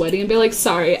kind of sweaty and be like,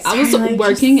 sorry, I was like,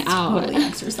 working just out. Totally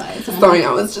exercise. And Sorry,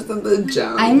 I was just in the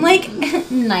gym. I'm like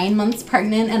 9 months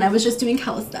pregnant and I was just doing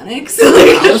calisthenics.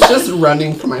 I was just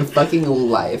running for my fucking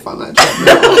life on that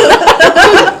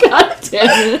treadmill. God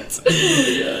damn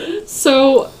it.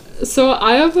 So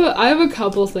I have a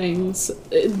couple things.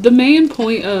 The main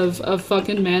point of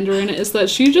fucking Mandarin is that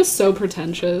she's just so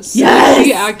pretentious. Yes!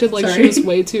 She acted like she was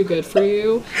way too good for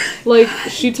you. Like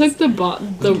she took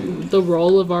the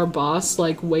role of our boss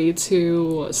like way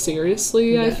too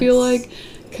seriously. Yes. I feel like.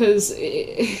 Because,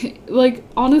 like,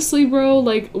 honestly, bro,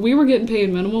 like, we were getting paid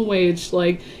minimum wage.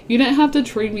 Like, you didn't have to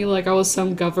treat me like I was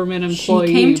some government employee,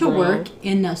 She came to bro. work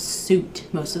in a suit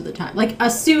most of the time. Like,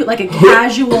 a suit, like a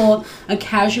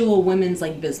casual women's,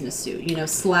 like, business suit. You know,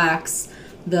 slacks,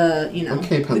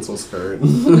 Okay, pencil skirt.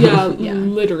 Yeah, Yeah.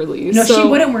 literally. No, so, she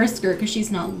wouldn't wear a skirt because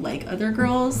she's not like other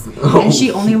girls. Oh, and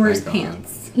she only wears my God.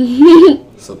 pants.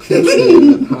 So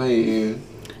pantsuit, hi.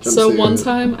 So Jumpsuit. one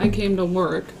time I came to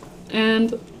work,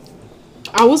 and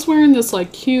I was wearing this,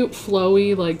 like, cute,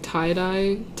 flowy, like,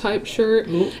 tie-dye type shirt,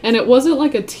 and it wasn't,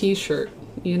 like, a t-shirt,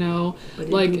 you know? But it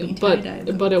like, do be tie-dye,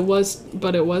 though. but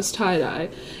it was tie-dye.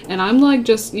 And I'm, like,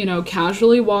 just, you know,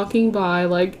 casually walking by,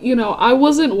 like, you know, I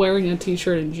wasn't wearing a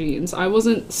t-shirt and jeans. I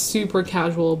wasn't super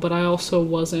casual, but I also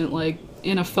wasn't, like,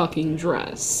 in a fucking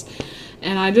dress.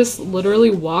 And I just literally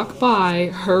walk by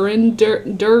her and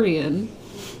Durian,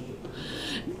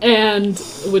 and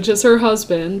which is her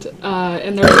husband,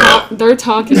 and they're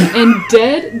talking, and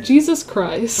dead, Jesus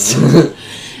Christ,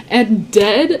 and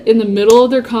dead in the middle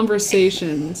of their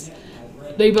conversations,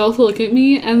 they both look at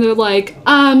me and they're like,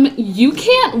 you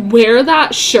can't wear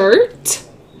that shirt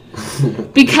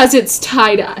because it's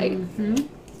tie-dye.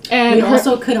 And We her,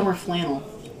 also couldn't wear flannel.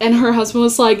 and her husband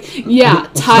was like, yeah,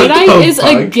 tie-dye What the is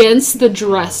fuck? against the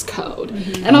dress code.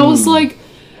 And I was like,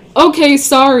 okay,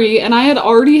 sorry. And I had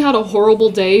already had a horrible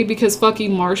day because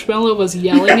fucking Marshmallow was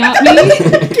yelling at me.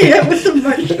 Yeah, with the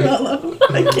marshmallow.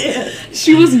 I can't.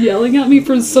 She was yelling at me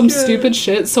for some stupid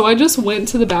shit, so I just went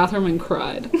to the bathroom and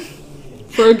cried.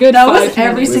 For a good That 5 was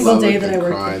every minutes. We single love day a that good I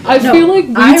worked. cry. I No, feel like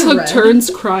we I took read- turns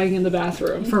crying in the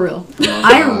bathroom. For real. Oh,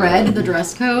 I God. read the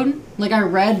dress code. Like, I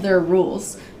read their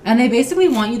rules. And they basically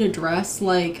want you to dress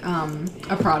like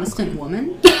a Protestant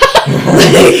woman.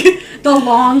 Like, the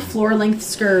long floor-length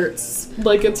skirts.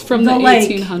 Like it's from the Like,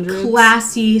 1800s.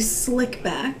 classy, slick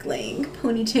back, like,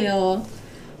 ponytail.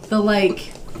 The,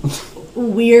 like,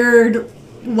 weird,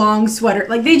 long sweater.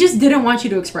 Like, they just didn't want you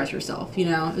to express yourself, you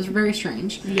know? It was very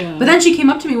strange. Yeah. But then she came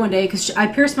up to me one day because I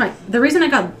pierced the reason I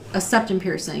got a septum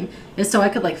piercing is so I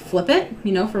could, like, flip it,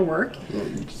 you know, for work. Yeah,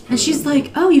 you just And she's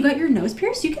like, oh, you got your nose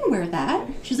pierced? You can wear that.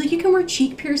 She's like, you can wear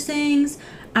cheek piercings,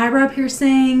 eyebrow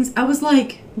piercings. I was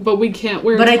like, But we can't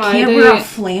wear but I tie-dye. can't wear a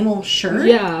flannel shirt?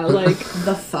 Yeah, like...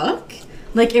 The fuck?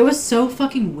 Like, it was so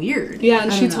fucking weird. Yeah,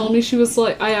 and I she don't know. told me, she was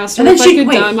like, I asked her And then if I she- could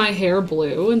wait. dye my hair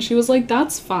blue, and she was like,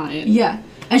 that's fine. Yeah.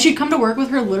 And she'd come to work with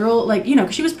her literal, like, you know,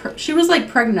 because she was, like,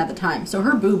 pregnant at the time. So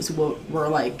her boobs were,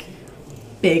 like,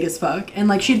 big as fuck. And,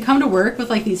 like, she'd come to work with,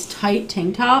 like, these tight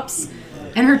tank tops.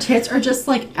 And her tits are just,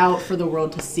 like, out for the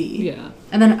world to see. Yeah.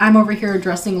 And then I'm over here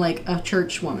dressing like a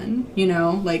church woman, you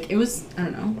know? Like, it was, I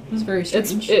don't know. It was very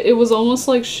strange. It was almost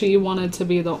like she wanted to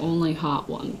be the only hot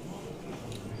one.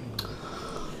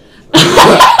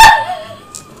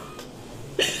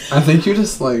 I think you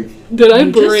just like Did I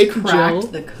You just break cracked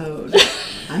Jill? the code.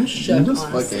 I'm shook, you just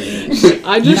honestly. fucking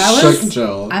I just That was- shook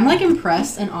Jill. I'm, like,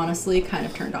 impressed and honestly kind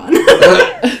of turned on.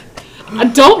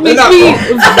 Don't make Not me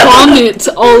wrong. vomit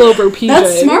all over PJ.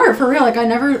 That's smart, for real. Like, I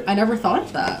never thought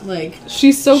of that. Like,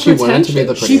 She's so She wanted to be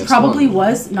the pretentious. she prettiest probably one.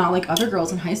 was not like other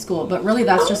girls in high school, but really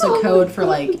that's just a code for,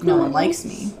 like, no one likes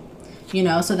me. You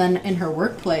know? So then in her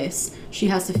workplace, she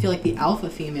has to feel like the alpha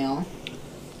female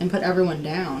and put everyone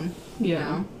down. You Yeah.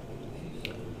 know?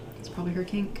 It's probably her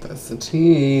kink. That's the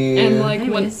tea. And like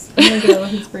Anyways, I'm gonna go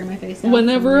and spray my face now.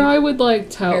 whenever I would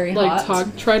like Very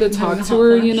hot. try to I'm talk having a to hot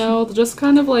her, flash. you know, just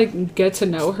kind of like get to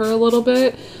know her a little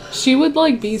bit, she would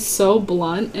like be so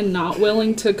blunt and not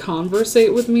willing to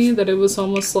conversate with me that it was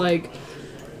almost like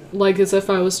as if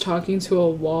I was talking to a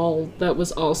wall that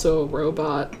was also a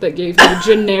robot that gave me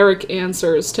generic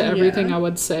answers to everything Yeah. I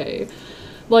would say.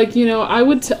 Like, you know, I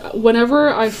would whenever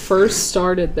I first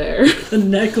started there, the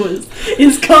necklace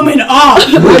is coming off.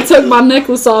 I took my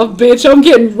necklace off, bitch. I'm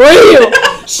getting real.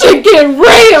 Shit getting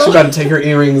real. She about to take her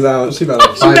earrings out. She about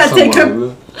to fight about to take her- someone.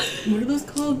 What are those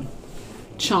called?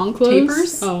 Chanclas?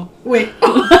 Tapers? Oh. Wait.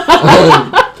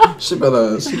 She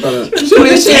better. She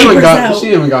She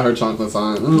even got her chocolates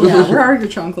on. Yeah, where are your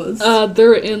chocolates?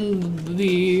 They're in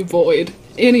the void.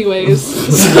 Anyways,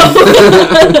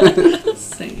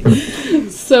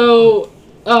 so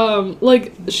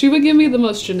like, she would give me the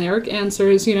most generic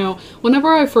answers, you know.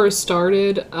 Whenever I first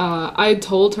started, I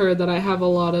told her that I have a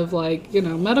lot of, like, you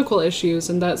know, medical issues,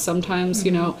 and that sometimes,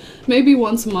 you know, maybe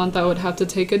once a month I would have to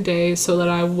take a day so that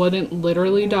I wouldn't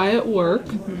literally die at work.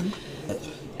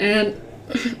 And,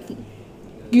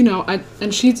 you know,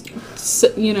 she,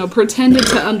 you know, pretended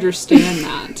to understand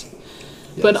that.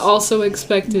 Yes. But also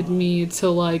expected me to,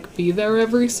 like, be there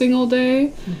every single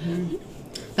day.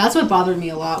 That's what bothered me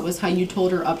a lot, was how you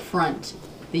told her up front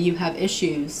that you have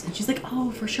issues. And she's like,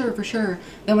 oh, for sure.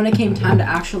 Then when it came time to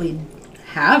actually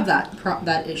have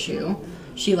that issue,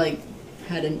 she, like,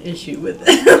 had an issue with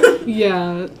it.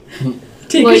 Yeah.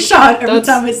 Take a shot every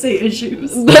time I say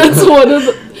issues. That's one of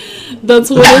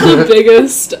the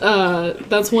biggest,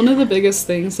 that's one of the biggest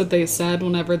things that they said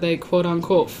whenever they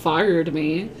quote-unquote fired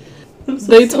me.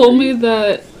 They told me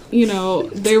that, you know,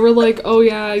 they were like, oh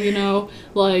yeah, you know,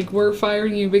 like, we're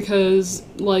firing you because,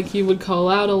 like, you would call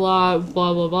out a lot,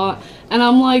 blah, blah, blah. And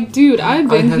I'm like, dude, I've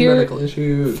been here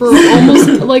for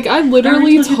almost, like, I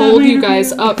literally told you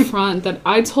guys up front that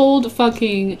I told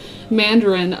fucking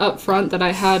Mandarin up front that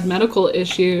I had medical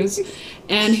issues.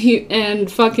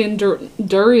 And fucking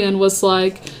Durian was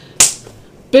like,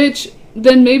 bitch,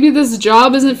 then maybe this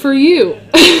job isn't for you.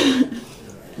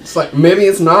 It's like, maybe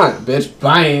it's not, bitch.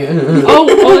 Bye.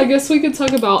 oh, I guess we could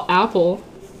talk about Apple.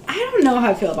 I don't know how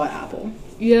I feel about Apple.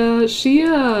 Yeah, she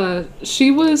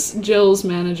was Jill's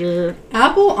manager.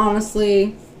 Apple,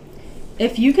 honestly,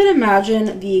 if you could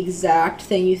imagine the exact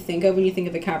thing you think of when you think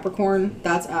of a Capricorn,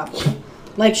 that's Apple.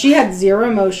 Like, she had zero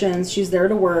emotions. She's there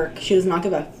to work. She does not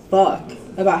give a fuck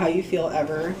about how you feel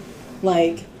ever.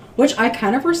 Like, which I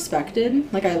kind of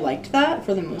respected. Like, I liked that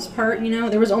for the most part, you know?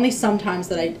 There was only some times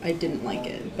that I didn't like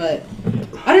it, but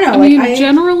I don't know. I mean,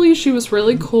 generally, she was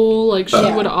really cool. Like,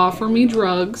 she would offer me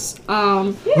drugs.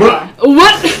 Yeah.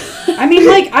 What? I mean,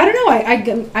 like, I don't know.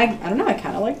 I don't know. I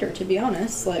kind of liked her, to be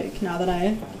honest, like, now that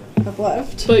I have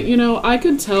left. But, you know, I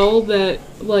could tell that,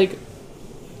 like,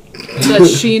 that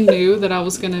she knew that I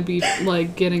was going to be,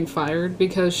 like, getting fired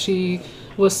because she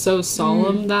was so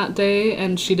solemn that day,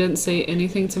 and she didn't say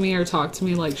anything to me or talk to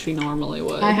me like she normally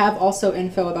would. I have also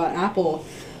info about Apple.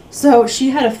 So she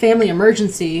had a family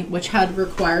emergency, which had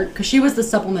required, because she was the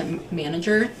supplement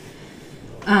manager,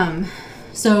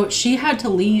 so she had to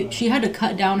leave. She had to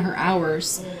cut down her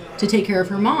hours to take care of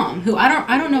her mom, who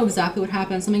I don't know exactly what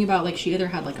happened. Something about, like, she either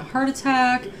had, like, a heart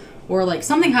attack or, like,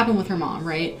 something happened with her mom,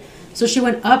 right? So she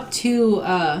went up to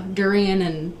Durian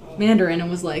and Mandarin and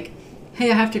was like, hey,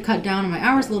 I have to cut down on my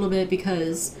hours a little bit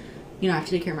because, you know, I have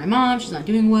to take care of my mom. She's not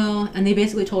doing well. And they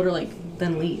basically told her, like,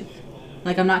 then leave.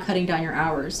 Like, I'm not cutting down your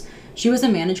hours. She was a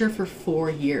manager for 4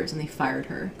 years, and they fired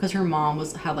her because her mom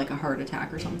had, like, a heart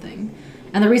attack or something.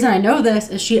 And the reason I know this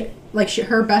is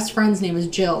her best friend's name is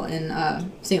Jill in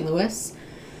St. Louis.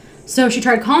 So she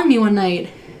tried calling me one night,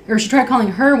 or she tried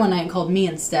calling her one night and called me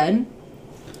instead.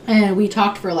 And we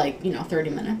talked for, like, you know,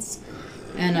 30 minutes.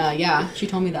 And, yeah, she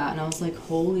told me that, and I was like,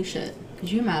 holy shit.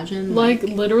 Could you imagine? Like,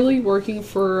 literally working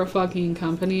for a fucking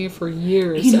company for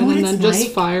years, and then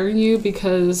just firing you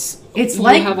because it's you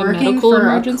like have a working medical for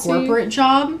emergency? a corporate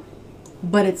job,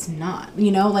 but it's not.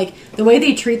 You know, like, the way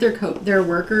they treat their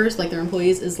workers, like, their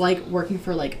employees, is like working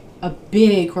for, like, a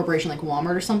big corporation like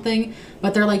Walmart or something,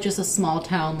 but they're, like, just a small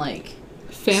town, like,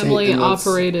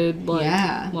 family-operated, like,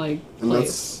 and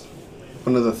place. That's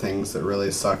one of the things that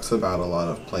really sucks about a lot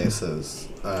of places,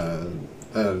 and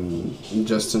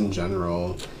just in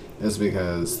general, is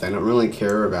because they don't really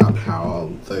care about how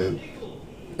the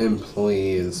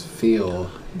employees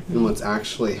feel and what's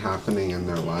actually happening in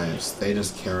their lives. They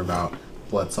just care about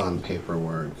what's on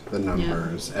paperwork, the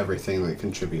numbers, everything that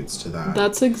contributes to that.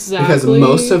 That's exactly... Because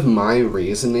most of my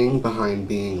reasoning behind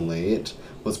being late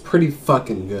was pretty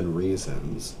fucking good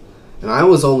reasons. And I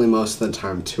was only most of the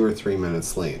time 2 or 3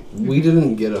 minutes late. We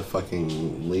didn't get a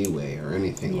fucking leeway or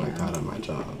anything like that on my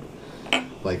job.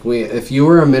 Like, if you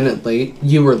were a minute late,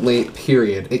 you were late,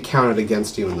 period. It counted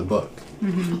against you in the book.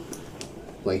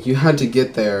 Like, you had to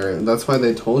get there. That's why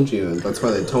they told you, and that's why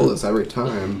they told us every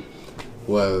time,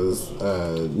 was,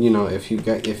 you know, if you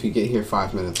get here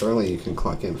 5 minutes early, you can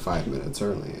clock in 5 minutes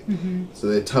early. So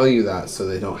they tell you that so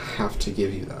they don't have to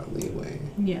give you that leeway.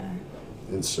 Yeah.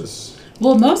 It's just...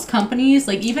 Well, most companies,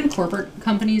 like, even corporate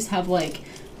companies, have, like,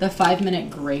 the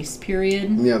 5-minute grace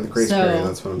period. Yeah, the grace period,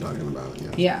 that's what I'm talking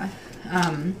about, Yeah.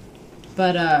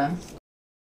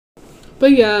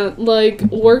 But yeah, like,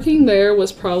 working there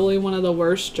was probably one of the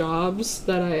worst jobs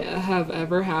that I have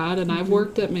ever had, and I've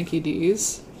worked at Mickey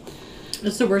D's.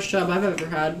 It's the worst job I've ever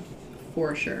had,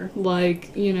 for sure.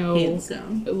 Like, you know... Hands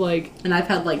down. Like... And I've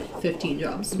had, like, 15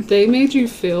 jobs. They made you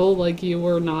feel like you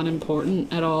were not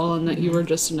important at all and that you were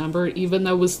just a number, even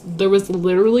though there was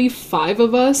literally 5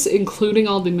 of us, including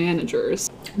all the managers.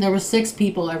 There was 6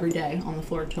 people every day on the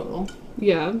floor total.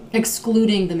 Yeah.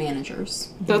 Excluding the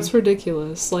managers. That's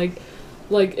ridiculous. Like,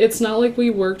 it's not like we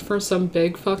worked for some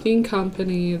big fucking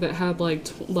company that had,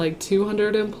 like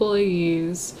 200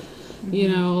 employees. You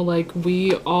know, like,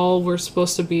 we all were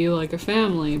supposed to be like a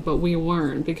family, but we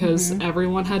weren't because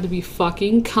everyone had to be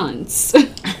fucking cunts.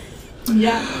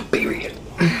 Yeah. Period.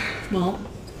 Well,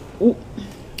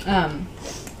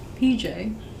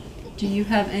 PJ, do you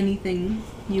have anything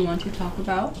you want to talk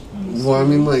about? Well, I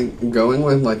mean, like, going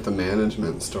with, like, the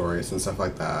management stories and stuff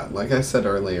like that. Like I said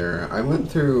earlier, I went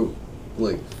through,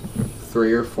 like,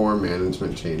 3 or 4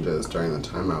 management changes during the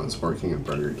time I was working at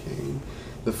Burger King.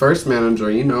 The first manager,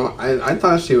 you know, I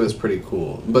thought she was pretty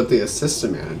cool, but the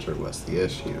assistant manager was the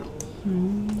issue.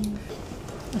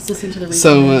 Assistant to the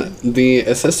So, the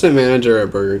assistant manager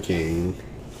at Burger King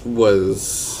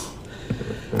was,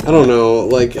 I don't know,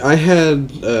 like, I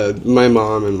had my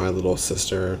mom and my little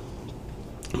sister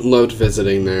loved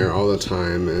visiting there all the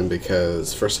time, and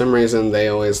because for some reason they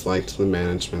always liked the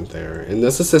management there. And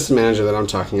this assistant manager that I'm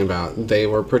talking about, they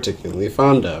were particularly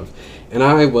fond of, and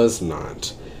I was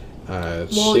not.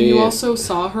 Well, you also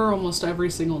saw her almost every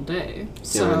single day.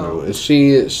 So. Yeah, I know.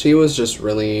 She was just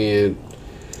really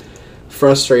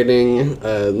frustrating.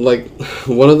 Like,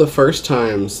 one of the first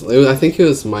times, I think it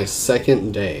was my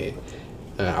second day,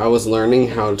 I was learning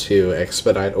how to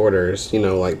expedite orders, you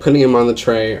know, like putting them on the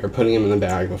tray or putting them in the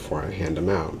bag before I hand them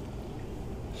out.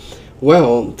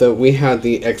 Well, we had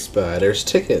the expediter's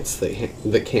tickets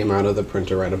that came out of the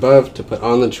printer right above to put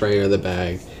on the tray or the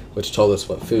bag, which told us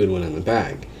what food went in the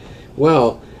bag.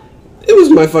 Well, it was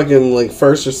my fucking, like,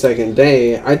 first or second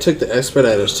day. I took the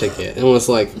expediter's ticket and was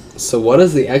like, so what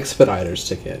is the expediter's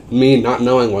ticket? Me not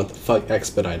knowing what the fuck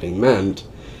expediting meant.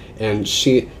 And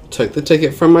she took the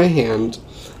ticket from my hand,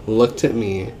 looked at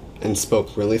me, and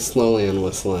spoke really slowly and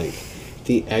was like,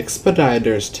 the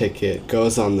expediter's ticket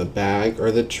goes on the bag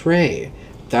or the tray.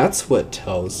 That's what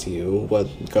tells you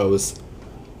what goes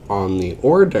on the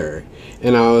order.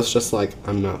 And I was just like,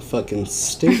 I'm not fucking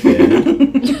stupid.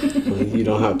 You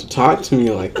don't have to talk to me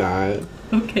like that.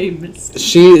 Okay, miss.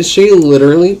 She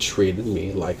literally treated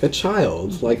me like a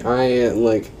child. But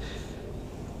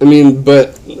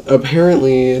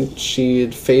apparently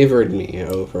she favored me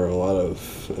over a lot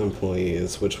of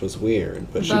employees, which was weird.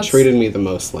 But she treated me the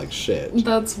most like shit.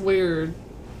 That's weird.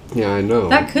 Yeah, I know.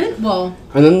 That could, well...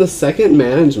 And then the second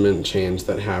management change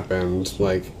that happened,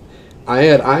 like, I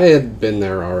had been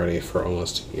there already for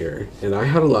almost a year, and I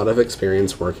had a lot of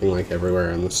experience working, like, everywhere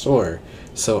in the store.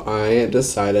 So I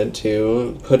decided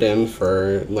to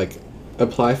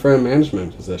apply for a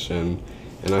management position,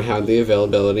 and I had the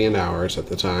availability and hours at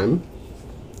the time.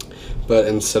 But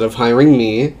instead of hiring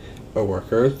me, a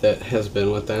worker that has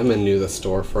been with them and knew the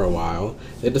store for a while,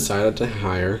 they decided to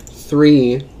hire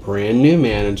 3 brand new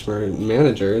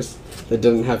managers that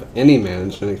didn't have any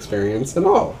management experience at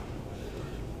all.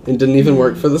 And didn't even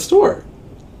work for the store.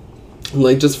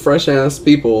 Like, just fresh-ass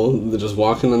people that just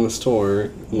walking in the store,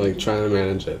 like, trying to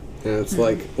manage it. And it's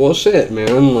like, well, shit,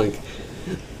 man. Like,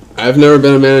 I've never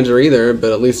been a manager either,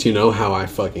 but at least you know how I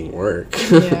fucking work.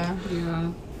 Yeah.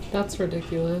 That's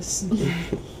ridiculous.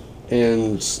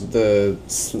 And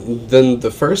then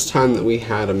the first time that we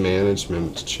had a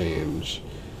management change,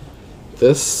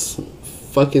 this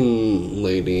fucking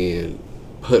lady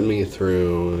put me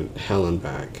through hell and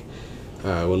back.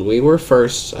 When we were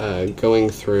first going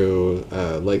through,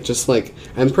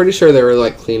 I'm pretty sure they were,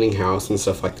 like, cleaning house and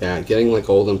stuff like that, getting, like,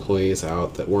 old employees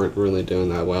out that weren't really doing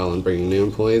that well and bringing new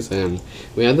employees in.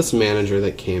 We had this manager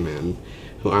that came in,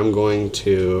 who I'm going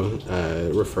to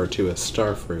refer to as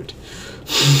Starfruit.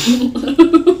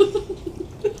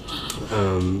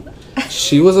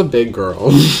 She was a big girl.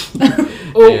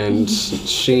 And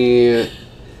she's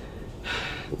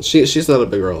not a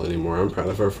big girl anymore. I'm proud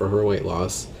of her for her weight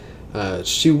loss.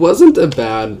 She wasn't a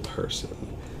bad person,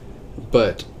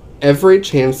 but every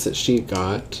chance that she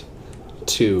got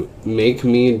to make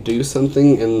me do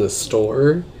something in the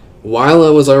store while I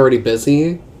was already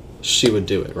busy, she would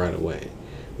do it right away.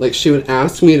 Like, she would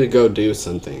ask me to go do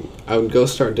something. I would go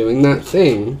start doing that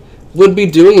thing, would be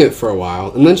doing it for a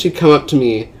while, and then she'd come up to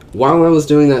me while I was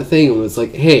doing that thing and was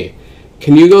like, hey,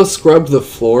 can you go scrub the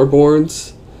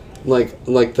floorboards? Like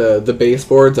the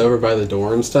baseboards over by the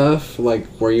door and stuff, like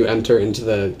where you enter into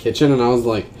the kitchen. And I was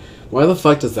like, why the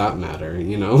fuck does that matter?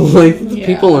 You know, like,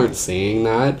 people aren't seeing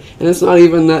that, and it's not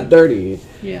even that dirty.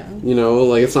 Yeah. You know,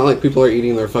 like, it's not like people are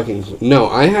eating their fucking... No,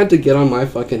 I had to get on my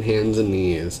fucking hands and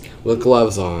knees with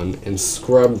gloves on and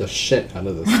scrub the shit out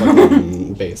of this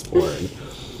fucking baseboard.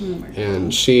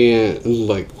 And she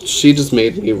just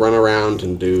made me run around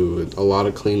and do a lot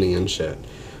of cleaning and shit.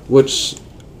 Which,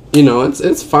 you know,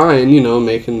 it's fine, you know,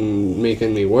 making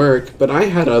me work, but I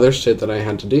had other shit that I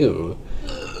had to do.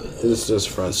 It's just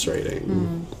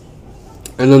frustrating.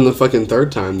 And then the fucking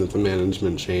third time that the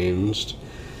management changed,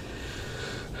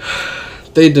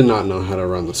 they did not know how to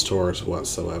run the stores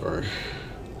whatsoever.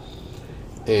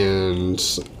 And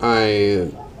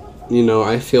I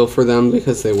feel for them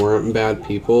because they weren't bad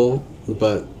people,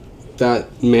 but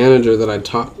that manager that I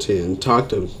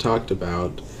talked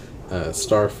about,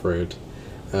 Starfruit,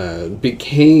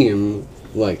 became,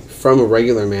 like, from a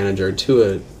regular manager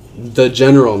to the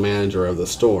general manager of the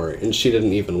store, and she did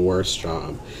an even worse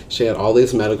job. She had all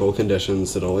these medical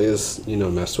conditions that always, you know,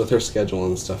 messed with her schedule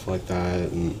and stuff like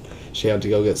that, and she had to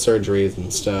go get surgeries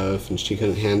and stuff, and she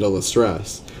couldn't handle the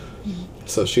stress.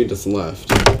 So she just left.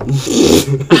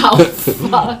 Ow,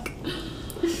 fuck.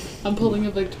 I'm pulling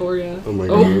a Victoria. Oh my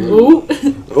god.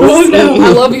 Oh no,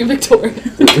 I love you, Victoria.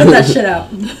 Cut that shit out.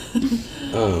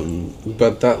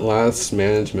 But that last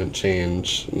management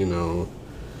change, you know,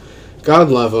 God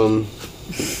love them,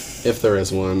 if there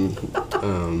is one.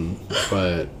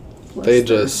 But they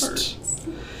didn't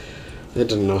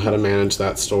know how to manage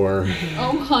that store.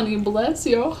 Oh, honey, bless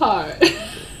your heart.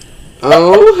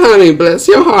 Oh, honey, bless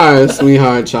your heart,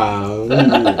 sweetheart child.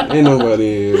 Ain't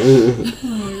nobody.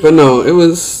 But no, it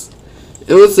was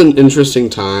an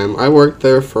interesting time. I worked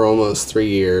there for almost 3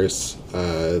 years.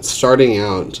 Starting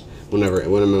out, whenever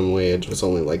minimum wage was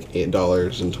only like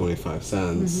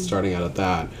 $8.25, starting out at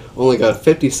that. Only got a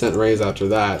 50-cent raise after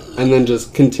that, and then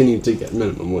just continued to get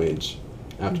minimum wage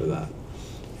after that.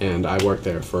 And I worked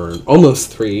there for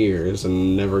almost 3 years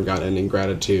and never got any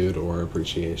gratitude or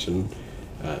appreciation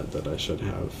that I should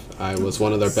have. I was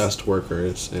one of their best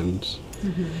workers, and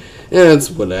it's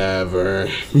whatever.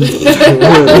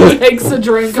 Takes a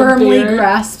drink Firmly of beer.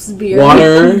 grasps beer.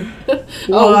 Water.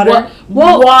 Water.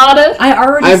 Water?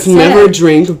 I've never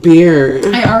drank beer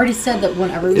I already said that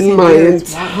whenever we in say my beer,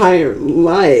 it's water. entire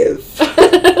life.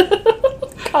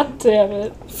 God damn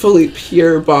it. Fully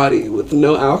pure body with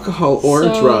no alcohol or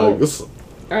So- drugs.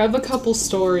 I have a couple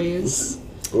stories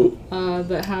Ooh.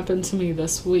 that happened to me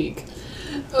this week.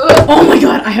 Oh my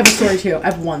god, I have a story too. I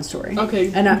have one story.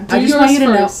 Okay, And I do just want you to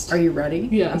yours know. first. Are you ready?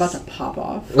 Yes. I'm about to pop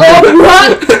off. Oh,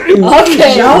 what?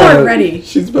 Okay. Y'all are ready.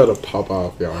 She's about to pop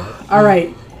off, y'all. All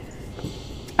right.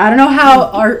 I don't know how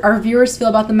our viewers feel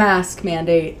about the mask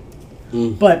mandate,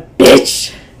 but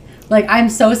bitch, like, I'm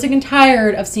so sick and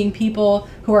tired of seeing people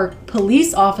who are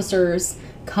police officers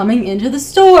coming into the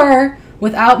store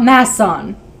without masks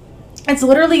on. It's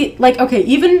literally like, okay,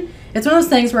 it's one of those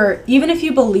things where even if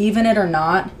you believe in it or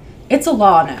not, it's a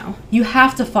law now. You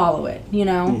have to follow it, you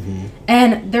know?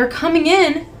 And they're coming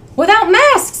in without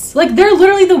masks. Like, they're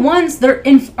literally the ones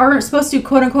that are supposed to,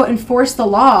 quote unquote, enforce the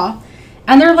law.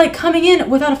 And they're, like, coming in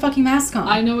without a fucking mask on.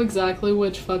 I know exactly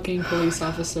which fucking police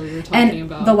officer you're talking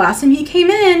about. The last time he came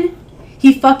in,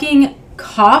 he fucking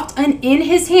coughed in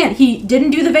his hand. He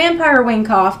didn't do the vampire wing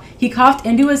cough. He coughed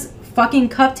into his fucking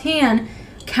cupped hand,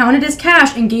 counted his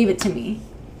cash, and gave it to me.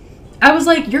 I was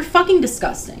like, you're fucking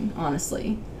disgusting,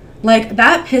 honestly. Like,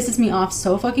 that pisses me off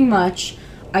so fucking much.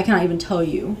 I cannot even tell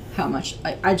you how much.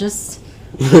 I just...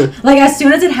 like, as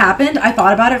soon as it happened, I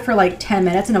thought about it for, like, 10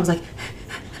 minutes, and I was like...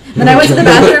 Then I went to the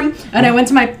bathroom, and I went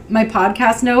to my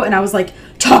podcast note, and I was like,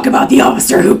 talk about the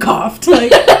officer who coughed.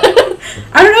 Like,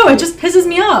 I don't know, it just pisses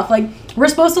me off. Like, we're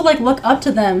supposed to, like, look up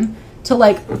to them to,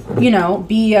 like, you know,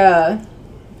 be,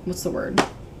 what's the word?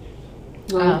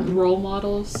 Role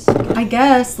models? I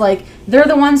guess, like, they're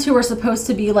the ones who are supposed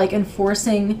to be, like,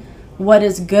 enforcing what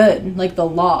is good, like, the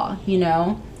law, you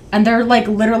know? And they're, like,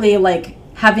 literally, like,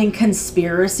 having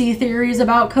conspiracy theories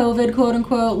about COVID, quote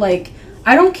unquote. Like,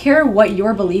 I don't care what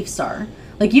your beliefs are.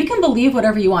 Like, you can believe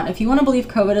whatever you want. If you want to believe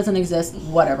COVID doesn't exist,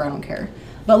 whatever, I don't care.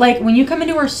 But, like, when you come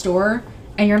into our store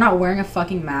and you're not wearing a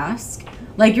fucking mask,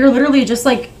 like, you're literally just,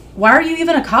 like, why are you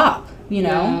even a cop? You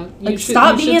know? Yeah, like,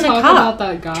 stop being a talk cop. About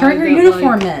that guy Turn your that,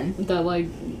 uniform like, in. That, like,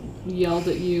 yelled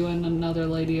at you and another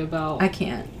lady about... I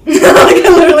can't. Like, I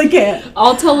literally can't.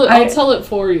 I'll tell it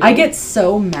for you. I get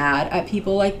so mad at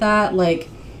people like that. Like,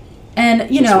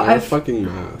 and, you Just know, wear a fucking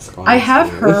mask, I have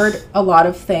honestly. heard a lot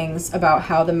of things about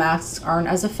how the masks aren't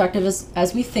as effective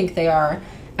as we think they are.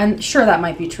 And sure, that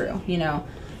might be true, you know.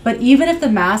 But even if the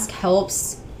mask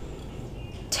helps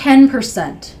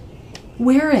 10%,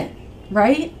 wear it,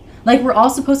 right? Like, we're all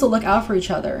supposed to look out for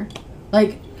each other.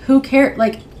 Like, who cares?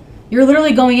 Like, you're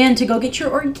literally going in to go get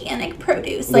your organic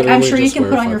produce. Like, Literally I'm sure you just can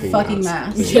wear put on your fucking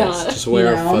mask. Yeah. Just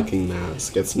wear You know? a fucking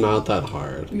mask. It's not that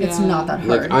hard. It's not that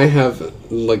hard. Like, I have,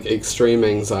 like, extreme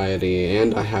anxiety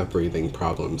and I have breathing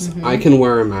problems. Mm-hmm. I can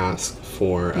wear a mask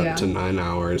for Yeah. up to 9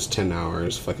 hours, 10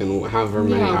 hours, fucking however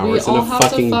many Yeah, hours we in all a have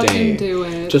fucking to fucking day. do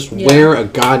it. Just Yeah. wear a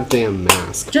goddamn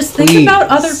mask. Just please. think about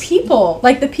other people.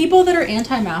 Like, the people that are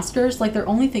anti-maskers, like, they're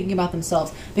only thinking about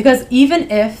themselves. Because even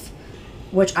if,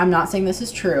 which I'm not saying this is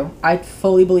true, I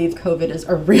fully believe COVID is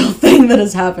a real thing that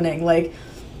is happening. Like,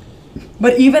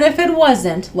 but even if it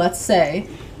wasn't, let's say,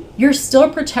 you're still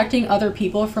protecting other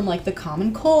people from, like, the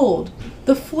common cold,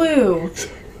 the flu,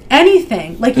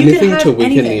 anything. Like, you Anything could have to weaken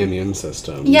anything. the immune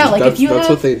system. Yeah, like, that's, if you that's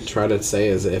have- what they try to say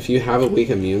is if you have a weak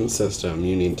immune system,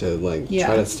 you need to like Yeah.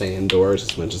 try to stay indoors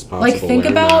as much as possible. Like, think wear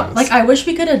a about, mask. like, I wish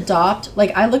we could adopt,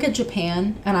 like, I look at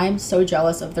Japan, and I'm so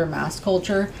jealous of their mask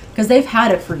culture, because they've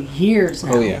had it for years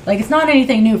now. Oh, yeah. Like, it's not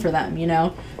anything new for them, you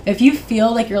know? If you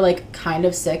feel like you're, like, kind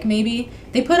of sick, maybe,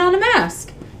 they put on a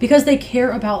mask, because they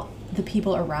care about the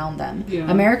people around them.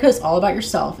 Yeah. America is all about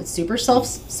yourself. It's super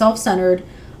self-centered.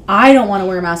 I don't want to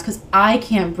wear a mask, because I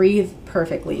can't breathe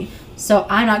perfectly, so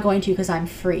I'm not going to, because I'm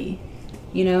free.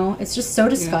 You know, it's just so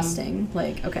disgusting.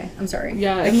 Like, okay, I'm sorry.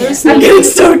 Yeah, I and can't. there's I'm getting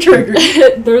so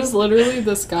triggered. There's literally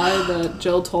this guy that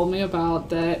Jill told me about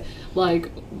that,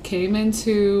 like, came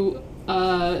into,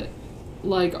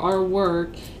 like, our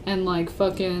work and, like,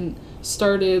 fucking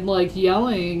started, like,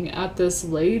 yelling at this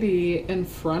lady in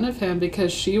front of him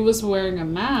because she was wearing a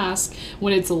mask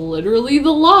when it's literally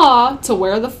the law to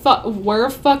wear a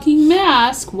fucking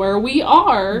mask where we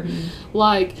are.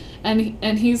 Like,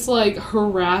 and he's, like,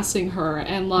 harassing her,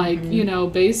 and, like, you know,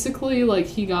 basically, like,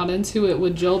 he got into it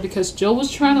with Jill because Jill was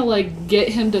trying to, like, get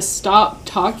him to stop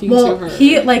talking to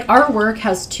her. Like, our work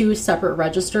has 2 separate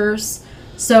registers.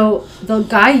 So the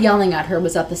guy yelling at her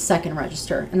was at the second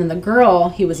register, and then the girl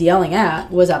he was yelling at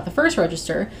was at the first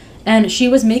register, and she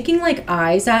was making, like,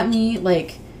 eyes at me,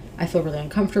 like, I feel really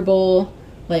uncomfortable,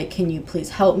 like, can you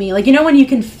please help me? Like, you know when you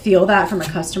can feel that from a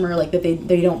customer, like, that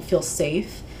they don't feel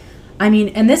safe? I mean,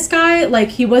 and this guy, like,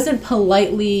 he wasn't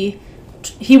trying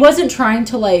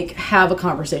to, like, have a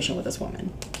conversation with this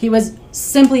woman. He was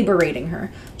simply berating her,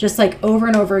 just, like, over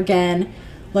and over again,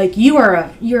 like, you're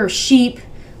a sheep.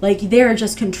 Like, they're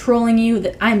just controlling you.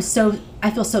 That I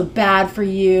feel so bad for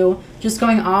you. Just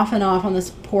going off and off on this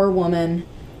poor woman.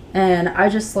 And I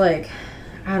just, like,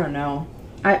 I don't know.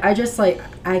 I just, like,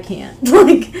 I can't.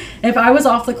 Like, if I was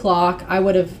off the clock, I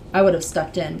would have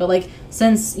stepped in. But, like,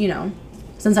 since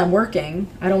I'm working,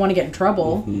 I don't want to get in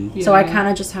trouble. Mm-hmm. So I kind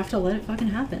of just have to let it fucking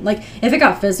happen. Like, if it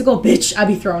got physical, bitch, I'd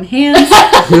be throwing hands.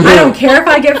 I don't care if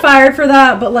I get fired for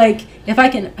that. But, like, if I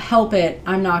can help it,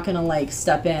 I'm not going to, like,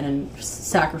 step in and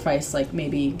sacrifice, like,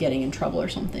 maybe getting in trouble or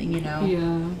something, you know?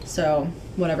 Yeah. So,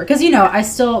 whatever. Because, you know, I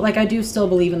do still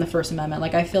believe in the First Amendment.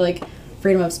 Like, I feel like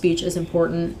freedom of speech is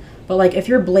important. But, like, if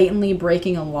you're blatantly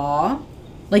breaking a law,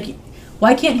 like,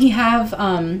 why can't he talk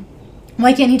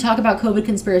about COVID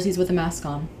conspiracies with a mask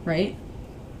on, right?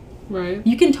 Right.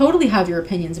 You can totally have your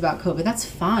opinions about COVID. That's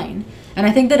fine. And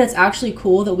I think that it's actually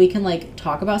cool that we can, like,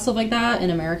 talk about stuff like that in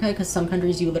America, because some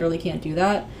countries you literally can't do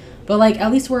that. But, like,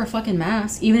 at least wear a fucking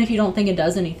mask, even if you don't think it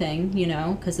does anything, you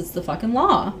know, because it's the fucking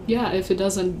law. Yeah, if it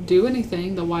doesn't do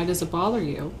anything, then why does it bother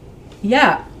you?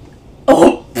 Yeah.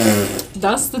 Oh!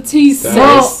 That's the tea, sis.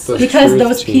 That's Well, the because truth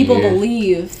those tea. people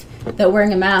believe that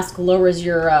wearing a mask lowers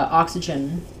your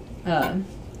oxygen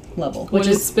level, When which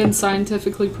it's is... been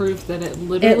scientifically proved that it It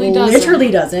literally doesn't.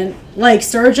 literally doesn't. Like,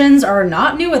 surgeons are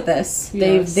not new at this.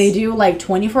 Yes. They do, like,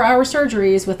 24-hour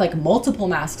surgeries with, like, multiple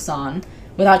masks on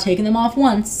without taking them off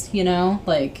once, you know?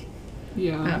 Like,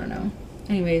 Yeah. I don't know.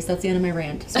 Anyways, that's the end of my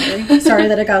rant. Sorry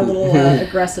that it got a little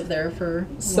aggressive there for...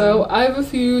 So I have a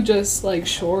few just, like,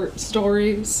 short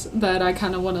stories that I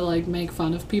kind of want to, like, make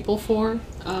fun of people for.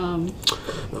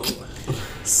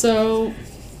 So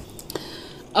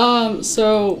I'm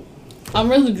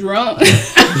really drunk.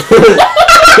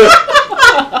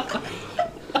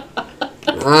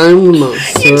 I'm the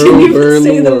most You didn't sober even in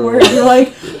say the world. word. You're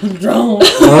like, don't.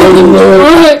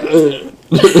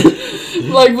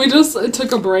 Like, we just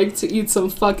took a break to eat some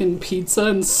fucking pizza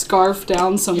and scarf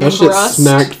down some That shit crust.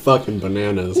 smacked fucking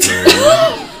bananas,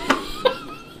 man.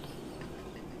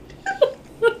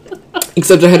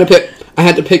 Except I had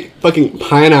to pick fucking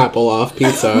pineapple off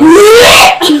pizza.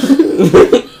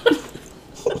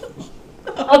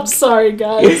 I'm sorry,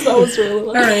 guys. That was really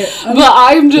loud. All right. But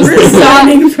I'm just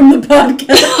resigning from the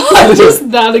podcast. I'm just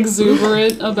that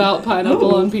exuberant about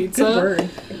pineapple on pizza. Good word.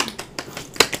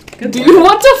 Good Do work. you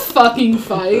want to fucking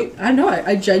fight? I know.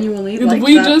 I genuinely like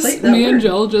We that. just, that me and word.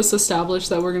 Jill just established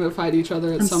that we're gonna fight each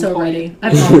other at I'm some so point. ready.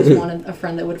 I've always wanted a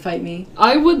friend that would fight me.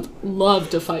 I would love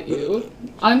to fight you.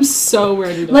 I'm so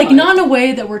ready to Like, fight. not in a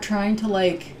way that we're trying to,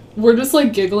 like... We're just,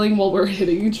 like, giggling while we're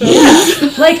hitting each other.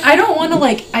 Yeah. Like, I don't want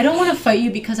to fight you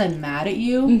because I'm mad at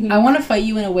you. Mhm. I want to fight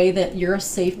you in a way that you're a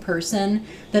safe person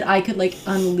that I could, like,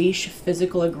 unleash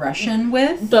physical aggression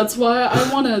with. That's why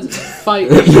I want to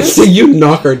fight you. So you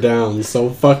knock her down so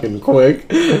fucking quick.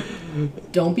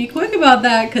 Don't be quick about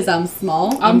that, because I'm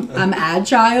small. I'm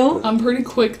agile. I'm pretty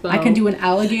quick, though. I can do an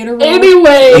alligator roll.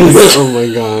 Anyways. Oh my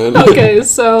god. Okay,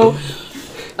 so...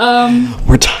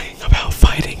 We're talking about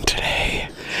fighting today.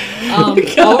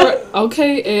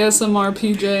 Okay, ASMR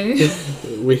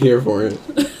PJ. We're here for it.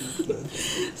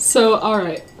 So,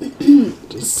 alright.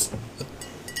 Just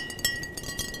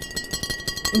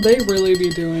They really be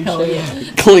doing Hell shit. yeah.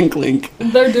 clink clink.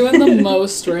 They're doing the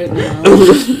most right now.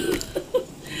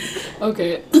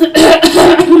 Okay.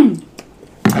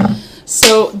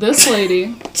 So, this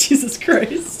lady Jesus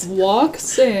Christ.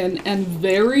 walks in and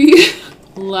very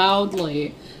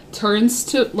loudly turns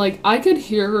to, like, I could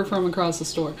hear her from across the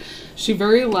store. She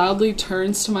very loudly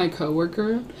turns to my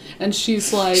coworker and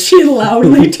she's like, She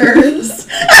loudly turns.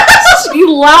 she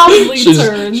loudly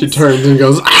turns. She turns and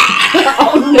goes,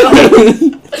 Oh no.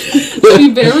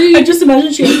 She very. I just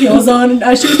imagine she had heels on and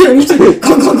as she was turning, she's like,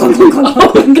 clunk, clunk, clunk,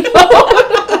 clunk, clunk.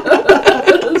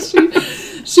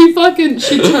 She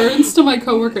turns to my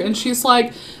coworker and she's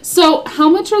like, so how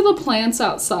much are the plants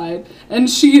outside? And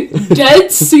she,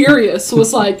 dead serious,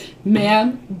 was like,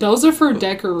 man, those are for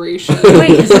decoration. Wait,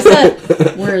 is this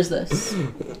that? Where is this?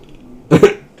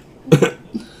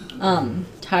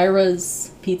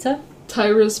 Tyra's Pizza?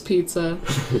 Tyra's Pizza.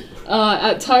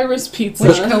 At Tyra's Pizza.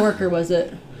 Which coworker was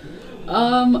it?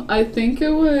 I think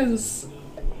it was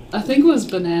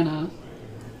Banana.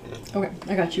 Okay,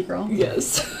 I got you, girl.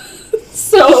 Yes.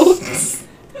 So,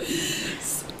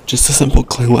 just a simple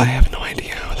clue, I have no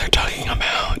idea what they're talking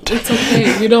about. it's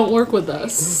okay. You don't work with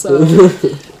us. So,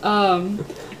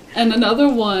 and another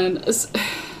one is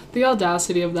the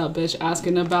audacity of that bitch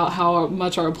asking about how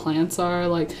much our plants are.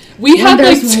 Like, we had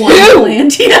like There's two. one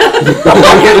plant, yeah.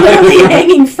 You're literally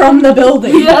hanging from the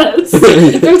building. Yes.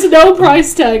 There's no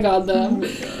price tag on them.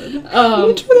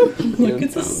 Look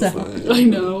at the sound. I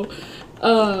know.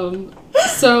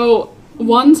 So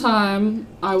one time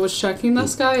I was checking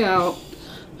this guy out.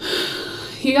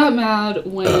 He got mad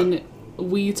when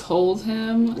we told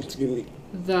him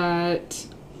that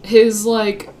his,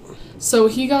 like, so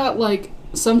he got like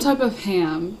some type of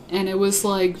ham and it was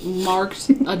like marked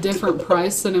a different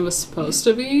price than it was supposed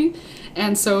to be,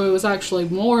 and so it was actually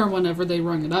more whenever they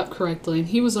rung it up correctly, and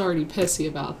he was already pissy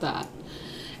about that.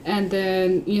 And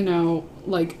then, you know,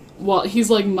 like, while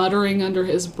he's like muttering under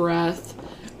his breath,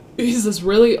 he's this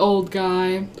really old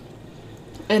guy,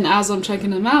 and as I'm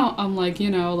checking him out, I'm like, you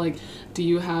know, like, do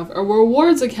you have a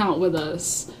rewards account with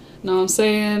us? No, I'm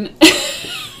saying.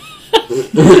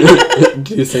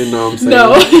 Do you say no? I'm saying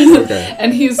No. Okay.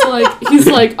 And he's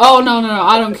like, oh, no,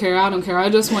 I don't care. I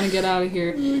just want to get out of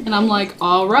here. And I'm like,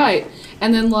 all right.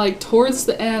 And then, like, towards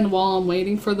the end, while I'm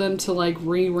waiting for them to, like,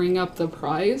 ring up the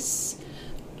price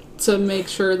to make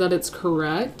sure that it's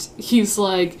correct, he's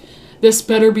like, this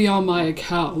better be on my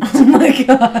account. Oh my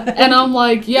god. And I'm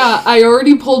like, yeah, I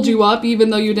already pulled you up even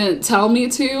though you didn't tell me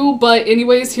to, but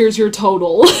anyways, here's your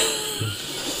total.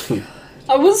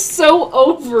 I was so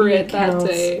over it that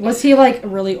day. Was he like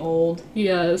really old?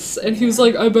 Yes, and he was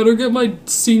like, I better get my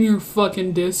senior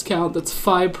fucking discount that's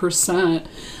 5%.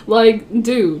 Like,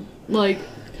 dude, like...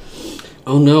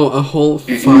 Oh no, a whole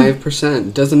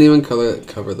 5% doesn't even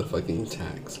cover the fucking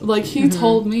tax. Like, he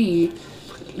told me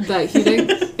that he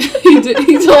didn't...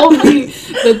 he told me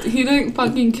that he didn't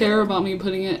fucking care about me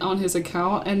putting it on his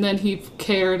account, and then he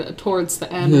cared towards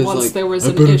the end once like, there was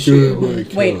 "I an better issue. get my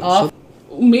account." Wait, off?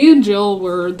 Me and Jill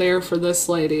were there for this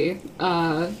lady.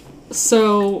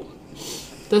 So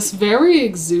this very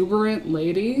exuberant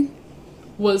lady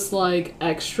was like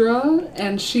extra,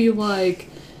 and she like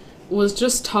was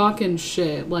just talking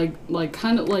shit, like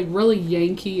kind of like really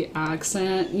Yankee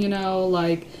accent, you know,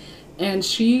 like, and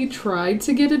she tried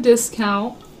to get a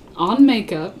discount on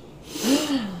makeup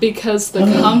because the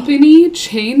company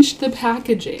changed the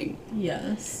packaging.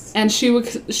 Yes. And she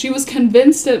was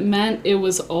convinced it meant it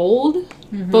was old,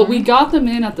 but we got them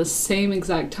in at the same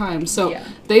exact time. So Yeah.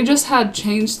 they just had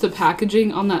changed the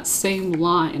packaging on that same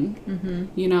line.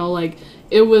 You know, like,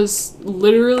 it was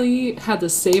literally had the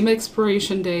same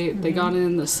expiration date. They got it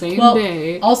in the same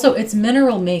day. Also, it's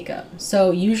mineral makeup.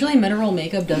 So usually mineral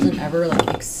makeup doesn't ever like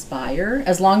expire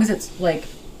as long as it's like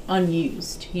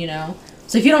unused, you know?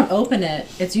 So if you don't open it,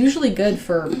 it's usually good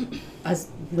for a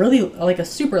really, like, a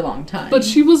super long time. But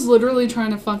she was literally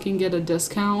trying to fucking get a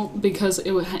discount because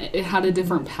it had a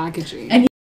different packaging.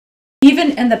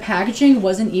 And the packaging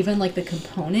wasn't even, like, the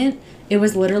component. It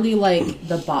was literally, like,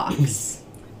 the box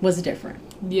was different.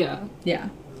 Yeah. Yeah.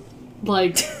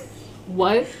 Like,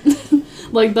 what?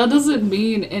 Like, that doesn't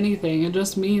mean anything. It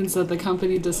just means that the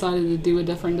company decided to do a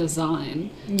different design.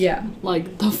 Yeah.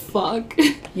 Like, the fuck?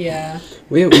 Yeah.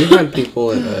 We had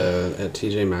people at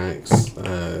TJ Maxx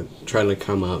trying to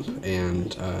come up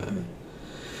and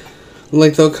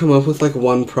like they'll come up with like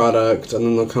one product and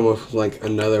then they'll come up with like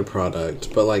another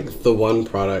product, but like the one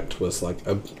product was like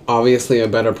obviously a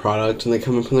better product, and they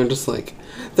come up and they're just like,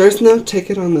 there's no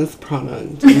ticket on this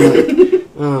product.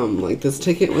 And, like this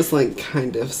ticket was like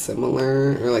kind of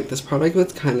similar, or like this product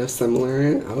was kind of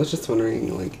similar. I was just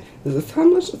wondering, like, is this how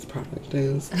much this product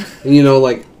is? And you know,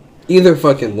 like, either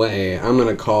fucking way, I'm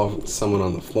gonna call someone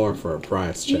on the floor for a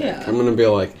price check. Yeah. I'm gonna be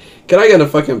like, can I get a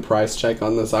fucking price check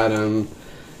on this item?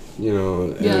 You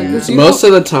know, Yeah, most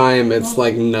of the time it's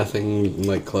like nothing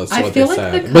like close to what they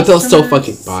said, but they'll still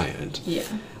fucking buy it. Yeah.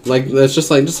 Like, it's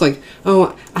just like,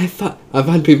 oh, I've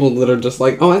had people that are just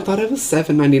like, oh, I thought it was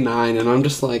 $7.99, and I'm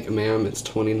just like, ma'am, it's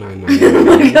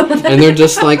 $29.99, and they're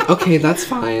just like, okay, that's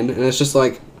fine, and it's just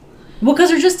like, well, because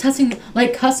they're just testing,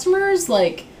 like, customers,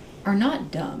 like, are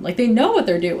not dumb, like, they know what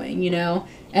they're doing, you know,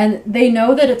 and they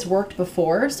know that it's worked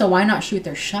before, so why not shoot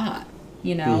their shot,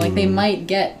 you know, like, they might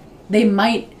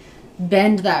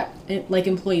bend that, like,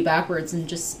 employee backwards and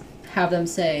just have them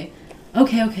say,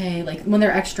 okay, like, when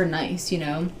they're extra nice, you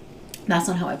know. That's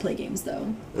not how I play games,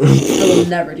 though. I will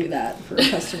never do that for a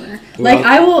customer. Like,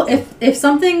 I will, if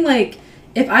something, like,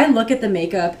 if I look at the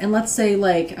makeup, and let's say,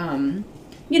 like,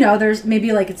 you know, there's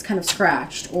maybe, like, it's kind of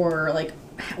scratched, or,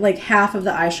 like half of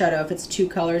the eyeshadow, if it's 2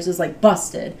 colors, is, like,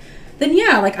 busted, then,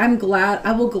 yeah, like, I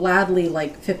will gladly,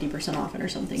 like, 50% off it or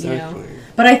something, exactly. You know?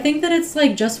 But I think that it's,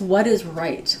 like, just what is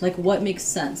right. Like, what makes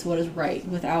sense, what is right,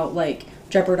 without, like,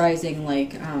 jeopardizing,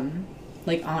 like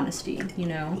honesty, you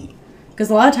know? Because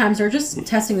a lot of times they're just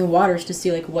testing the waters to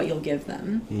see, like, what you'll give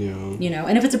them. Yeah. You know?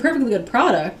 And if it's a perfectly good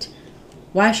product,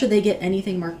 why should they get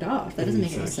anything marked off? That doesn't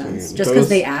make any sense. Just because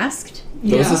they asked?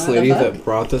 There was this lady that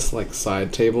brought this, like,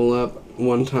 side table up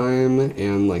one time,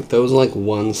 and, like, there was, like,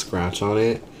 one scratch on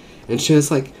it. And she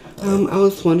was like, I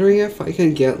was wondering if I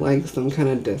could get, like, some kind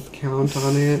of discount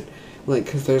on it. Like,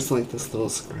 because there's, like, this little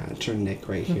scratch or nick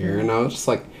right here. And I was just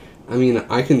like, I mean,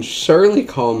 I can surely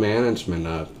call management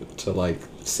up to, like,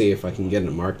 see if I can get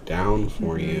it marked down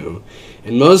for you.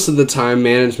 And most of the time,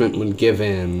 management would give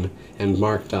in and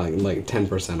mark down, like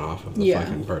 10% off of the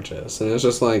fucking purchase. And it's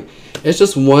just like, it's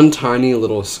just one tiny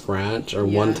little scratch or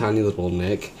one tiny little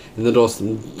nick, and they'll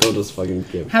just fucking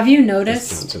give. Have you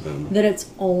noticed to them. that it's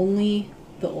only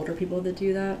the older people that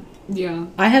do that? Yeah.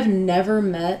 I have never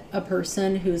met a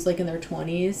person who's, like, in their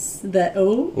 20s that,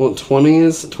 Well,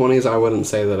 20s, I wouldn't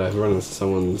say that I've run into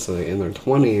someone in their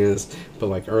 20s, but,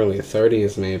 like, early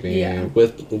 30s maybe,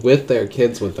 with their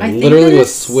kids with them. Literally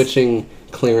was switching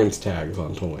clearance tags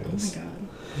on toys. Oh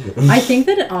my god. I think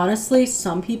that, honestly,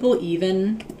 some people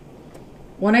even,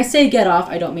 when I say get off,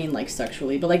 I don't mean, like,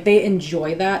 sexually, but, like, they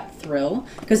enjoy that thrill.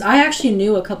 Because I actually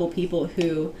knew a couple people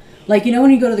who, like, you know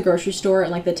when you go to the grocery store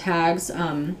and, like, the tags,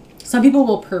 some people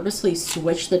will purposely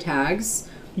switch the tags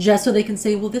just so they can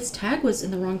say, well, this tag was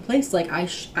in the wrong place. Like, I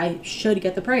should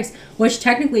get the price. Which,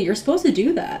 technically, you're supposed to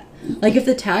do that. Like, if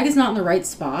the tag is not in the right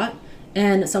spot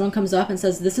and someone comes up and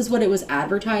says, this is what it was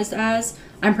advertised as,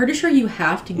 I'm pretty sure you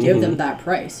have to give them that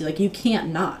price. Like, you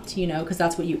can't not, you know, because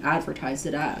that's what you advertised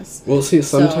it as. Well, see,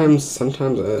 sometimes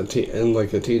in,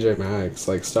 like, a TJ Maxx,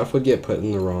 like, stuff would get put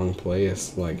in the wrong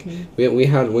place. Like, we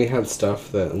had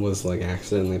stuff that was, like,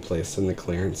 accidentally placed in the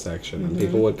clearance section, and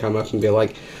people would come up and be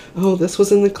like, oh, this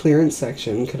was in the clearance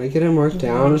section, could I get it marked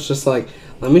down? It's just like,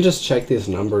 let me just check these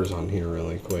numbers on here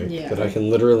really quick, that I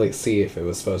can literally see if it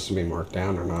was supposed to be marked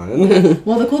down or not.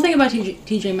 Well, the cool thing about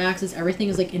TJ Maxx is everything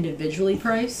is, like, individually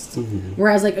priced,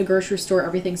 whereas, like, a grocery store,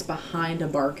 everything's behind a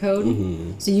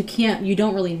barcode, so you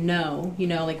don't really know, you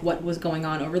know, like, what was going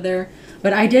on over there.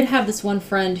 But I did have this one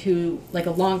friend who, like,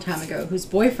 a long time ago, whose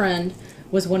boyfriend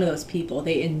was one of those people.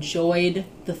 They enjoyed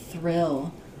the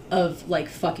thrill of, like,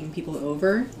 fucking people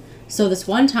over. So this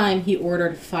one time, he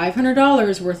ordered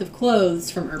 $500 worth of clothes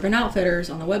from Urban Outfitters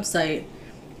on the website.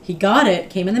 He got it,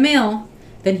 came in the mail.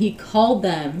 Then he called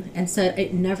them and said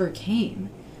it never came.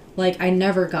 Like, I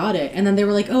never got it. And then they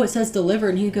were like, oh, it says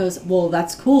delivered. And he goes, well,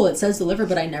 that's cool. It says delivered,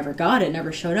 but I never got it. It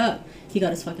never showed up. He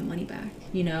got his fucking money back,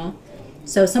 you know?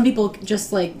 So some people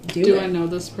just, like, do it. Do I know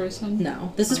this person?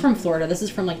 No. This is from Florida. This is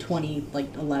from, like,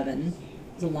 2011. It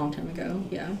was a long time ago.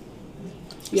 Yeah.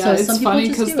 Yeah, So it's some people funny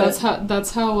just because do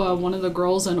that's how one of the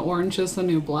girls in Orange Is the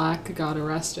New Black got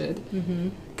arrested.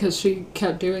 Because she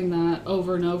kept doing that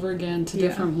over and over again to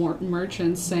different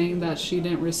merchants, saying that she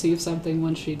didn't receive something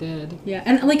when she did. Yeah,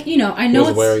 and like, you know, I He know was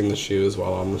it's wearing the shoes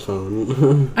while on the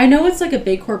phone. I know it's like a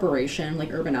big corporation,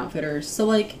 like Urban Outfitters. So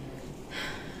like,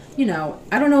 you know,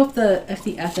 I don't know if the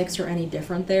ethics are any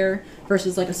different there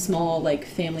versus like a small like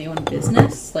family-owned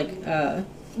business. Like,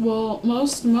 Well,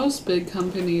 most big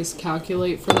companies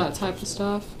calculate for that type of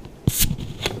stuff.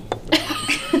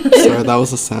 Sorry, that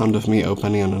was the sound of me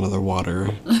opening another water.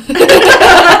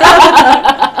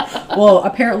 well,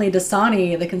 apparently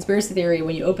Dasani, the conspiracy theory,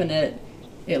 when you open it,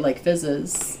 it like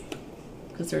fizzes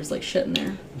because there's like shit in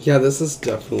there. Yeah, this is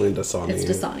definitely Dasani. It's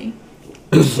Dasani.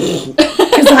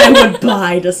 Because I would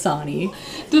buy Dasani.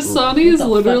 Dasani is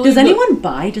literally... Does anyone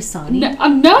buy Dasani?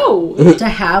 No! To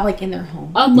have like in their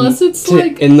home? Unless it's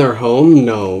like... In their home,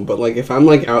 no. But like if I'm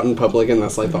like out in public and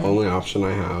that's like the only option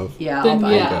I have. Yeah, Then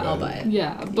I'll buy it.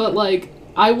 Yeah, but like,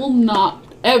 I will not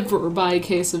ever buy a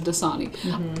case of Dasani.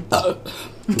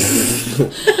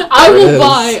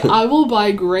 I will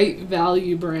buy Great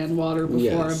Value brand water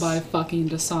before I buy fucking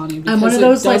Dasani. I'm one of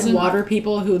those like water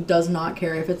people who does not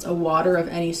care if it's a water of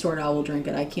any sort. I will drink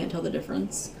it. I can't tell the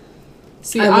difference.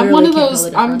 See, I'm one of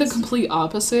those. I'm the complete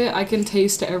opposite. I can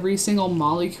taste every single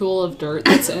molecule of dirt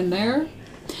that's in there.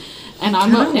 And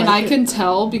I can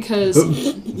tell because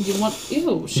you want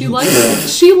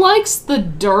she likes the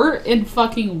dirt and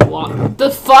fucking water. The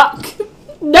fuck?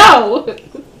 No.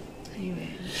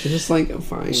 She's just like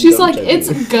fine. She's like,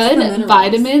 it's good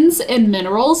vitamins and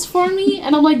minerals for me,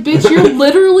 and I'm like, bitch, you're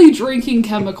literally drinking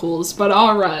chemicals. But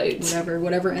all right,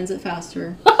 whatever ends it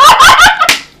faster.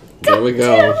 There we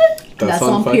go. That's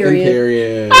on fucking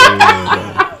period.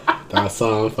 That's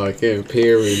on fucking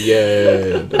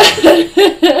period.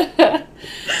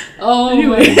 Oh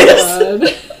my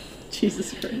god.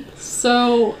 Jesus Christ.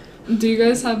 So, do you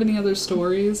guys have any other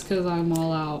stories? Because I'm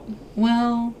all out.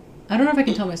 Well, I don't know if I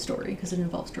can tell my story because it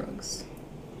involves drugs.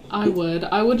 I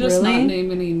would just not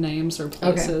name any names or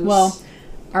places. Okay. Well,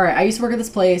 all right. I used to work at this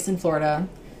place in Florida.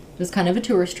 It was kind of a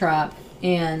tourist trap,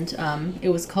 and it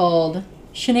was called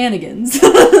Shenanigans.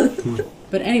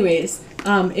 But anyways,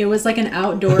 it was like an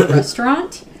outdoor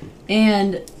restaurant,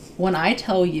 and when I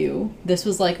tell you this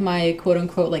was like my quote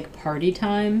unquote like party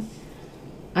time,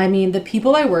 I mean the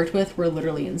people I worked with were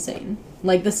literally insane.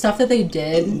 Like the stuff that they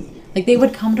did, like they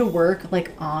would come to work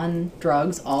like on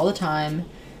drugs all the time.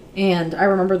 And I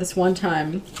remember this one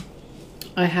time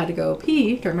I had to go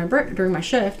pee during my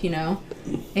shift, you know,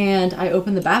 and I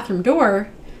opened the bathroom door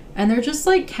and they're just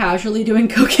like casually doing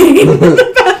cocaine in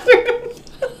the bathroom.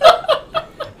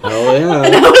 Hell yeah.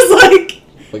 And I was like,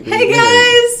 hey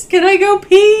guys, can I go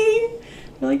pee?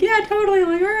 They're like, yeah, totally. I'm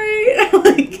like, all right.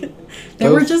 Like, they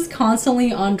were just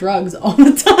constantly on drugs all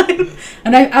the time.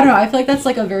 And I don't know, I feel like that's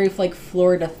like a very like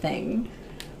Florida thing.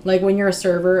 Like when you're a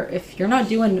server, if you're not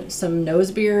doing some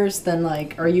nose beers, then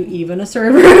like, are you even a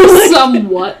server? Like, some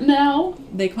what now?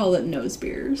 They call it nose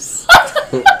beers.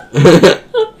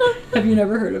 Have you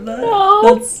never heard of that?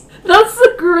 No. That's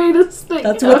the greatest thing.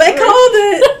 That's what they called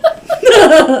it.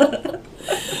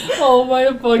 Oh my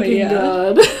fucking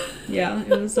god. Yeah,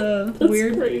 it was a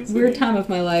weird time of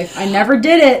my life. I never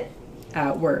did it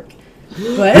at work.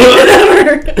 But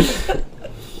whatever.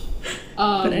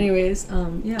 But anyways,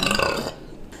 yeah.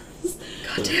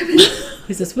 God damn it.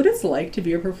 Is this what it's like to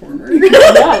be a performer?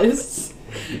 Yes.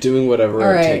 Doing whatever All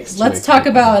it right, takes to let's talk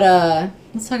about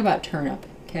Turnip,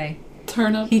 okay?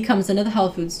 Turnip. He comes into the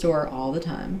health food store all the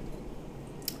time.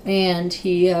 And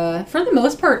he, for the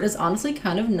most part, is honestly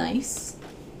kind of nice,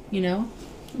 you know?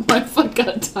 My foot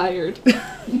got tired.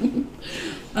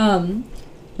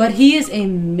 But he is a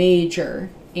major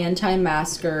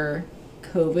anti-masker,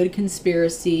 COVID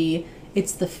conspiracy.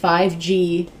 It's the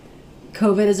 5G.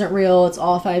 COVID isn't real. It's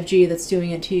all 5G that's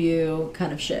doing it to you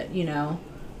kind of shit, you know?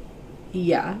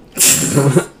 Yeah.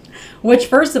 Which,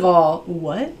 first of all,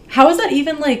 what? How is that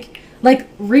even, like,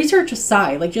 research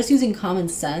aside, like, just using common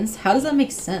sense, how does that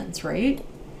make sense, right?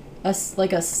 A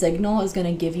signal is going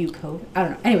to give you COVID? I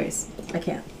don't know. Anyways, I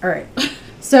can't. All right.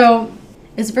 So,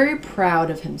 is very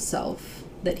proud of himself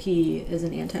that he is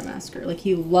an anti-masker. Like,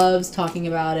 he loves talking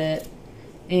about it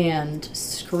and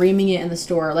screaming it in the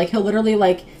store. Like, he'll literally,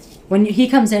 like, when he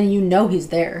comes in, you know he's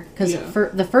there. Because,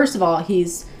 first of all,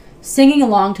 he's singing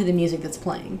along to the music that's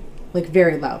playing. Like,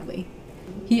 very loudly.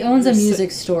 He owns a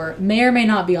music store. May or may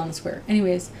not be on the square.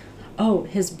 Anyways,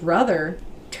 his brother,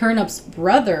 Turnip's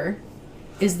brother,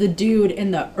 is the dude in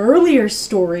the earlier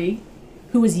story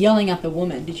who was yelling at the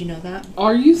woman. Did you know that?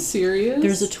 Are you serious?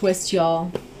 There's a twist,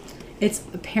 y'all. It's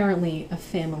apparently a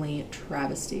family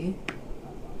travesty.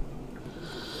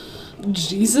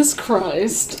 Jesus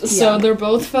Christ. So they're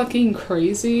both fucking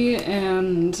crazy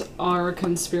and are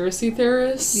conspiracy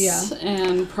theorists. Yeah.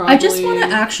 And probably... I just want to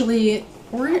actually...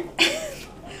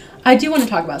 I do want to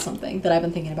talk about something that I've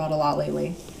been thinking about a lot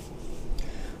lately.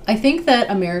 I think that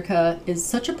America is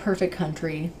such a perfect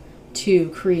country to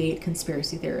create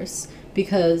conspiracy theorists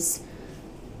because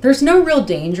there's no real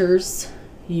dangers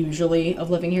usually of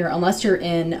living here unless you're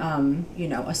in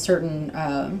a certain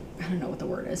I don't know what the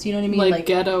word is, you know what I mean, like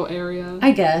ghetto area,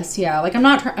 I guess. Yeah, like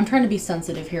I'm trying to be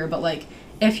sensitive here, but like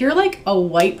if you're like a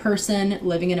white person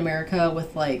living in America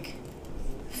with like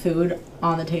food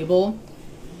on the table,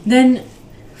 then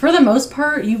for the most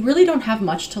part you really don't have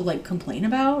much to like complain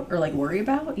about or like worry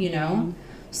about, you know.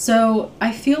 So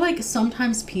I feel like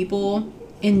sometimes people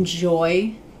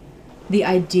enjoy the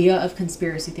idea of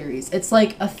conspiracy theories. It's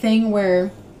like a thing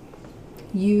where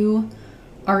you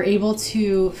are able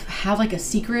to have like a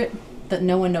secret that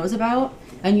no one knows about,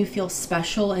 and you feel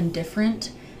special and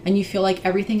different, and you feel like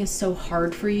everything is so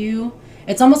hard for you.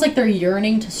 It's almost like they're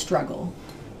yearning to struggle,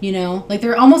 you know? Like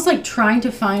they're almost like trying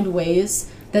to find ways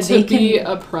that they can be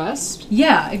oppressed.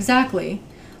 Yeah, exactly.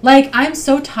 Like I'm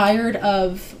so tired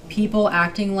of people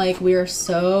acting like we're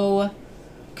so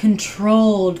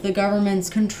controlled, the government's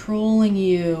controlling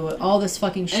you, all this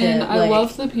fucking shit. And I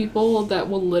love the people that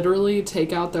will literally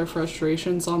take out their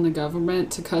frustrations on the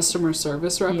government to customer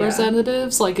service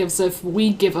representatives, like as if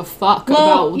we give a fuck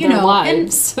about their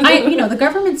lives. And the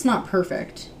government's not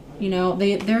perfect. You know,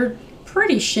 they're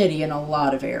pretty shitty in a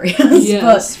lot of areas.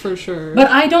 Yes, for sure.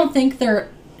 But I don't think they're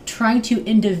trying to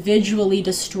individually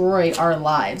destroy our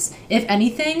lives. If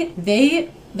anything,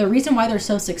 the reason why they're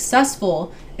so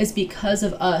successful is because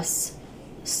of us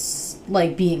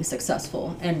like being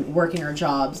successful and working our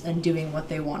jobs and doing what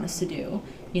they want us to do.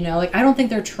 You know, like I don't think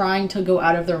they're trying to go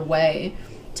out of their way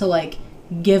to like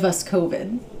give us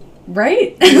COVID,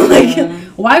 right? Like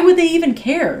why would they even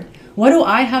care? What do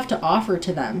I have to offer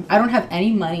to them? I don't have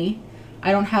any money.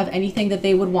 I don't have anything that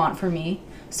they would want from me.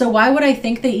 So why would I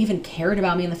think they even cared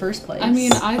about me in the first place? I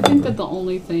mean, I think that the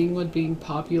only thing would be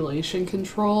population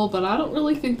control, but I don't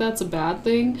really think that's a bad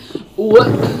thing. What?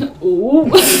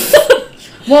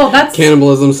 Well, that's...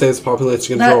 Cannibalism saves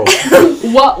population control.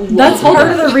 That's part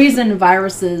of the reason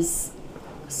viruses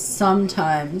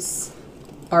sometimes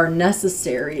are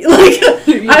necessary. Like,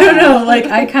 I don't know. Like,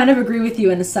 I kind of agree with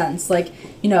you in a sense. Like,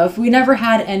 you know, if we never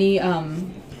had any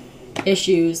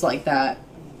issues like that,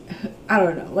 I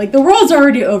don't know. Like, the world's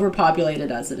already overpopulated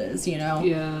as it is, you know?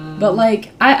 Yeah. But,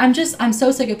 like, I'm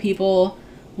so sick of people,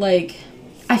 like,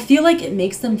 I feel like it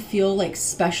makes them feel, like,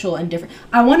 special and different.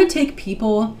 I want to take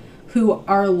people who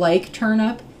are like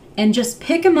Turnip and just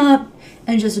pick them up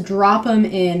and just drop them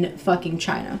in fucking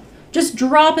China. Just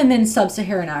drop him in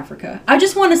sub-Saharan Africa. I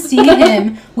just want to see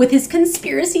him with his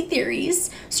conspiracy theories,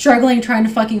 struggling, trying to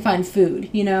fucking find food,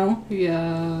 you know?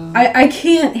 Yeah. I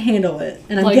can't handle it.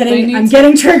 And I'm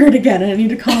getting triggered again, and I need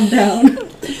to calm down.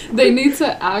 They need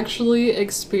to actually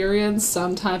experience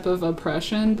some type of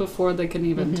oppression before they can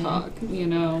even talk, you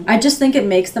know? I just think it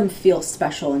makes them feel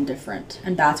special and different,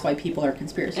 and that's why people are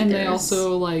conspiracy theorists. And they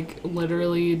also, like,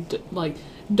 literally, like...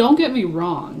 Don't get me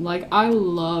wrong, like, I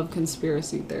love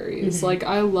conspiracy theories. Like,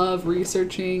 I love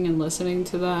researching and listening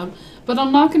to them. But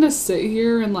I'm not gonna sit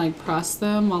here and, like, press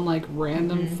them on, like,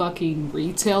 random fucking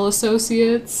retail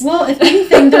associates. Well, if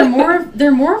anything, they're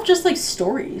more of just, like,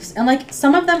 stories. And, like,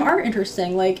 some of them are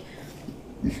interesting. Like,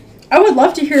 I would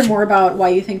love to hear more about why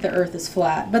you think the Earth is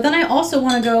flat. But then I also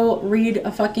want to go read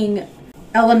a fucking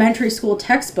elementary school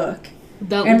textbook.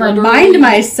 That and remind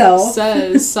myself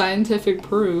says scientific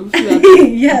proof that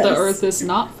yes. the Earth is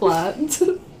not flat.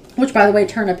 Which, by the way,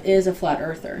 Turnip is a flat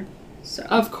earther. So,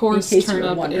 of course,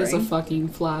 Turnip is a fucking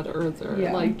flat earther.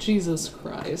 Yeah. Like, Jesus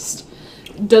Christ.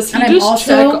 Does he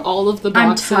check all of the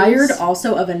boxes? I'm tired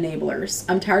also of enablers.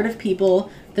 I'm tired of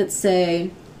people that say,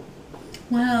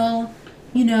 well,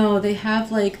 you know, they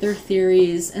have, like, their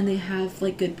theories and they have,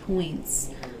 like, good points.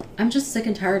 I'm just sick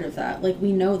and tired of that. Like,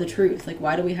 we know the truth. Like,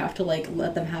 why do we have to, like,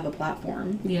 let them have a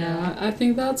platform? Yeah, I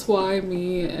think that's why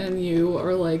me and you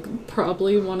are, like,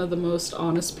 probably one of the most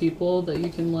honest people that you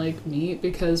can, like, meet,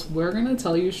 because we're gonna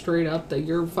tell you straight up that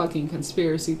your fucking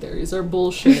conspiracy theories are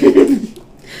bullshit.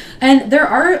 And there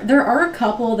are a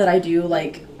couple that I do,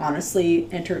 like, honestly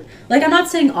like, I'm not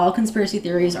saying all conspiracy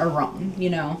theories are wrong,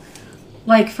 you know?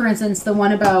 Like, for instance, the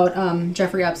one about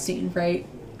Jeffrey Epstein, right?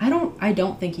 I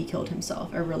don't think he killed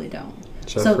himself. I really don't.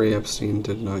 Jeffrey Epstein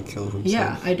did not kill himself.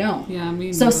 Yeah, I don't. Yeah, I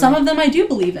mean. So some of them I do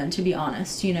believe in, to be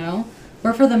honest, you know?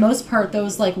 But for the most part,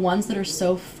 those like ones that are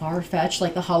so far-fetched,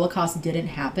 like the Holocaust didn't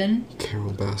happen.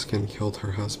 Carol Baskin killed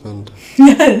her husband.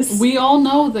 Yes. We all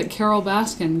know that Carol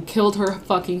Baskin killed her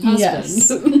fucking husband.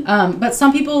 Yes. But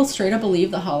some people straight up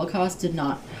believe the Holocaust did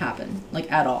not happen,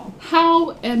 like at all.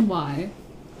 How and why?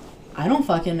 I don't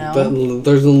fucking know.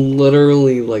 There's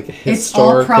literally like historical. It's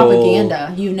all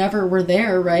propaganda. You never were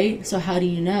there, right? So how do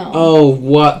you know? Oh,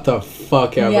 what the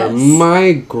fuck ever! Yes.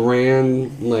 My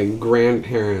grandparents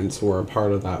were a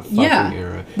part of that fucking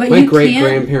era. But my you great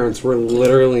grandparents were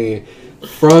literally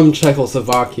from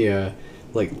Czechoslovakia.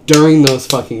 Like during those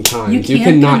fucking times, you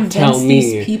cannot tell me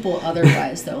these people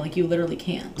otherwise, though. Like you literally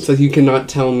can't. So you cannot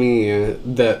tell me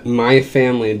that my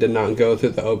family did not go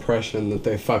through the oppression that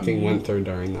they fucking went through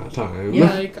during that time.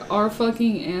 Yeah, like our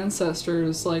fucking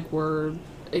ancestors, like were,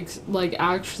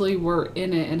 actually were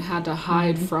in it and had to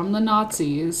hide from the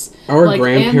Nazis. Our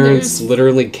grandparents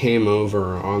literally came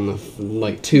over on the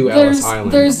to Ellis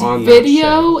Island. There's on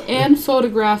video and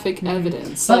photographic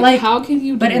evidence. But like, how can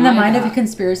you? But in the mind that? of a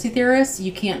conspiracy theorist,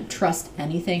 you can't trust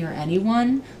anything or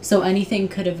anyone. So anything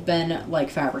could have been like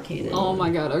fabricated. Oh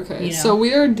my god. Okay, you know? so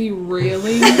we are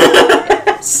derailing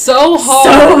so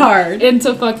hard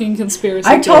into fucking conspiracy.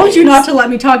 I told you not to let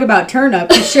me talk about Turnip.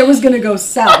 The shit was gonna go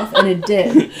south, and it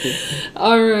did.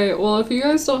 Alright, well, if you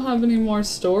guys don't have any more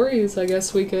stories, I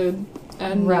guess we could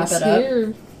wrap it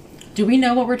up. Do we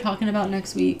know what we're talking about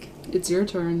next week? It's your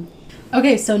turn.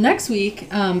 Okay, so next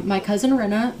week, my cousin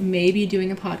Rinna may be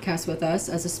doing a podcast with us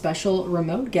as a special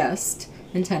remote guest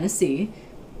in Tennessee.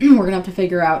 We're gonna have to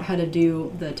figure out how to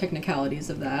do the technicalities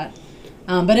of that.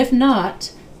 But if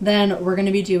not, then we're going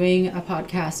to be doing a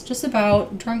podcast just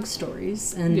about drunk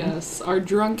stories and our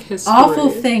drunk history. Awful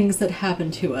things that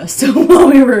happened to us while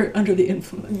we were under the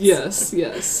influence. Yes,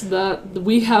 that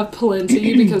we have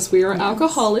plenty because we are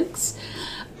alcoholics.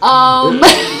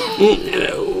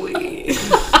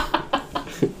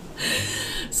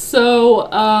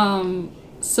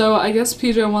 So I guess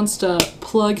PJ wants to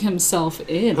plug himself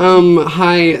in.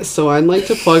 Hi. So I'd like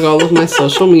to plug all of my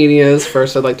social medias.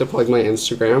 First, I'd like to plug my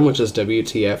Instagram, which is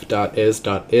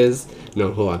WTF.is.is.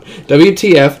 No, hold on.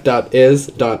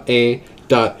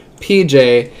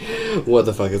 WTF.is.a.pj. What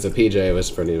the fuck is a PJ? It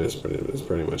was pretty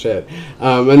much it.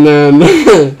 And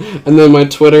then my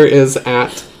Twitter is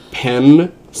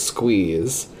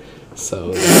 @PenSqueeze.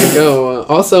 So there you go.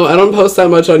 Also, I don't post that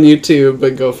much on YouTube,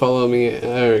 but go follow me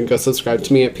or go subscribe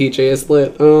to me at PJ is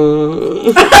Lit.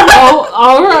 Oh,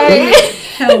 all right.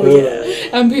 Hell yeah.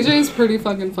 And PJ is pretty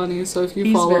fucking funny, so if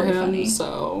you follow him, funny.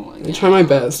 so I try my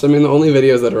best. I mean, the only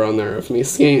videos that are on there are of me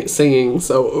singing.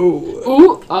 So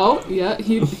ooh, oh yeah,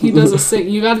 he does a sing.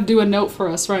 You got to do a note for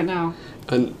us right now.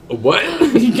 And what?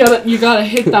 You gotta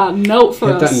hit that note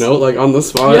for us. Hit that note like on the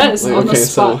spot. Yes, on the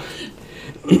spot.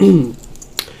 So.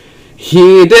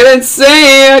 He didn't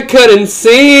say I couldn't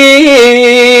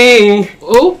sing.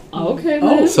 Oh, okay.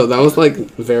 Oh. So that was like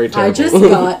very terrible. I just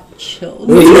got chills.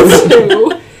 Me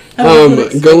too.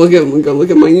 Go look at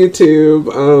my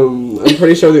YouTube. I'm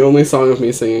pretty sure the only song of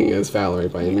me singing is Valerie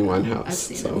by Amy Winehouse. I've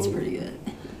seen so. it. It's pretty good.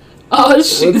 Oh,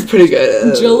 it's pretty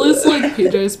good. Jill is like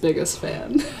PJ's biggest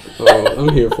fan. Oh, I'm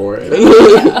here for it.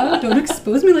 Don't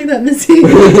expose me like that, Missy.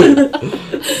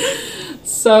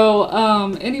 So,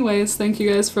 anyways, thank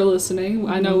you guys for listening.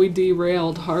 I know we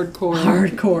derailed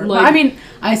hardcore. Like, I mean,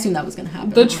 I assumed that was going to happen.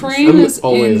 The train is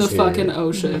in the fucking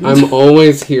ocean. I'm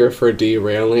always here for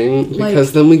derailing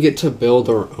because then we get to build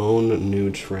our own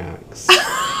new tracks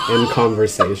and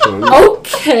conversations.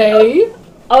 Okay.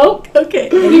 Oh, okay.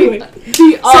 Anyway.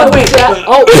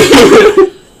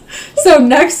 So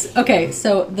next,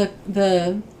 so the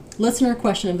listener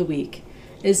question of the week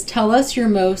is tell us your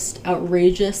most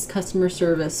outrageous customer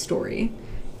service story.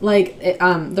 Like,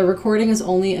 the recording is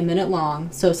only a minute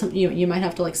long, so you might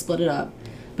have to like split it up.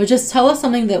 But just tell us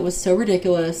something that was so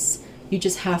ridiculous, you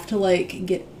just have to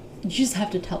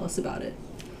tell us about it.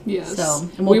 Yes. So,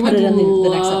 and we'll put it in the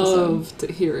next episode. Love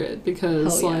to hear it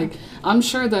because, I'm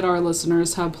sure that our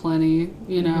listeners have plenty.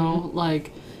 You know,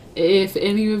 like if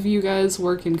any of you guys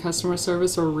work in customer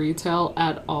service or retail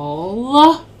at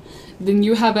all, then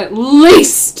you have at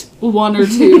least one or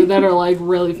two that are like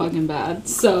really fucking bad.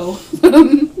 So,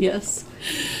 yes.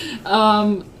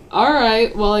 All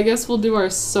right. Well, I guess we'll do our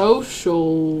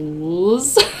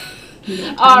socials.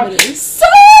 Our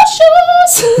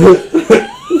socials.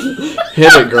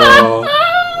 Hit it, girl.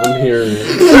 I'm hearing it.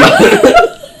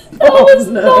 That was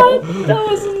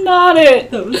not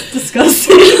it. That was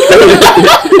disgusting.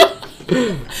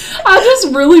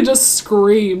 I just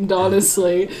screamed,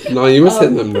 honestly. No, you was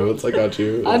hitting them notes. I got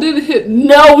you. I didn't hit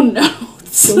no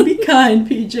notes. Don't be kind,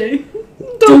 PJ.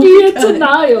 Don't be in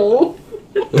denial.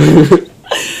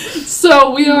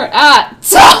 So we are at.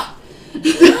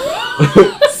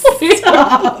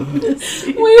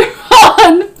 We're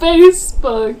on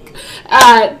Facebook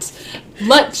at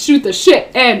Let's Shoot the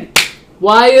Shit. And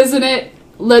why isn't it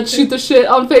Let's Shoot the Shit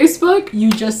on Facebook?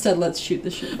 You just said let's shoot the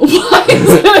shit.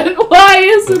 Why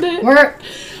isn't it?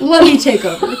 Let me take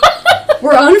over.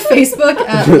 We're on Facebook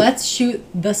at Let's Shoot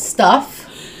the Stuff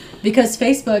because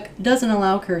Facebook doesn't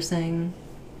allow cursing.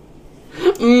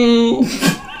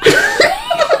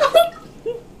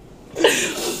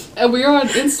 And we are on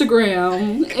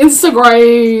Instagram.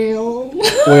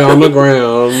 We on the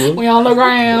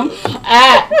gram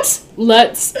at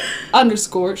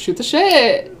Let's_shoot the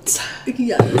shit.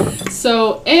 Yes.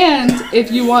 So, and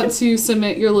if you want to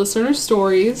submit your listener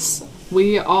stories,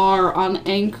 we are on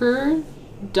Anchor.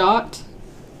 God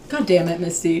damn it,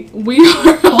 Misty. We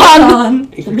are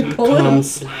on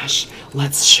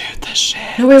Anchor.com/Let's Shoot the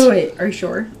Shit. No, wait. Are you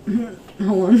sure?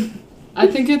 Hold on. I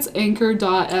think it's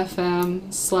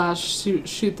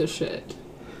Anchor.fm/shoot the shit.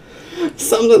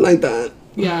 Something like that.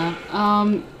 Yeah.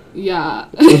 Yeah.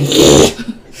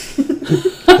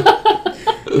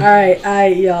 Alright,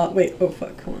 wait, oh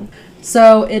fuck, hold on.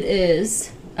 So it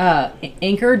is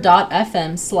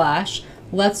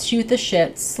Anchor.fm/Let's Shoot the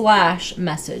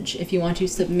Shit/message if you want to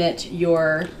submit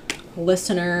your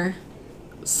listener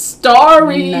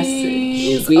stories.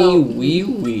 Message.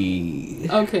 Wee.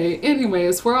 Okay,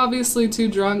 anyways, we're obviously too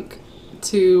drunk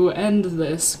to end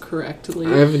this correctly.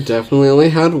 I've definitely only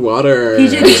had water.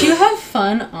 PJ, did you have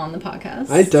fun on the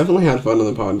podcast? I definitely had fun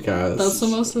on the podcast. That's the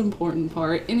most important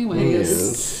part. Anyways.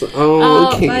 Yes.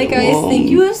 Oh, okay. Bye guys, thank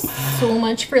you so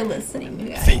much for listening, you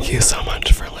guys. Thank you so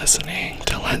much for listening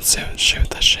to Let's Shoot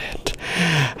the Shit.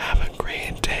 Have a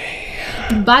great day.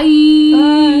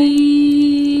 Bye.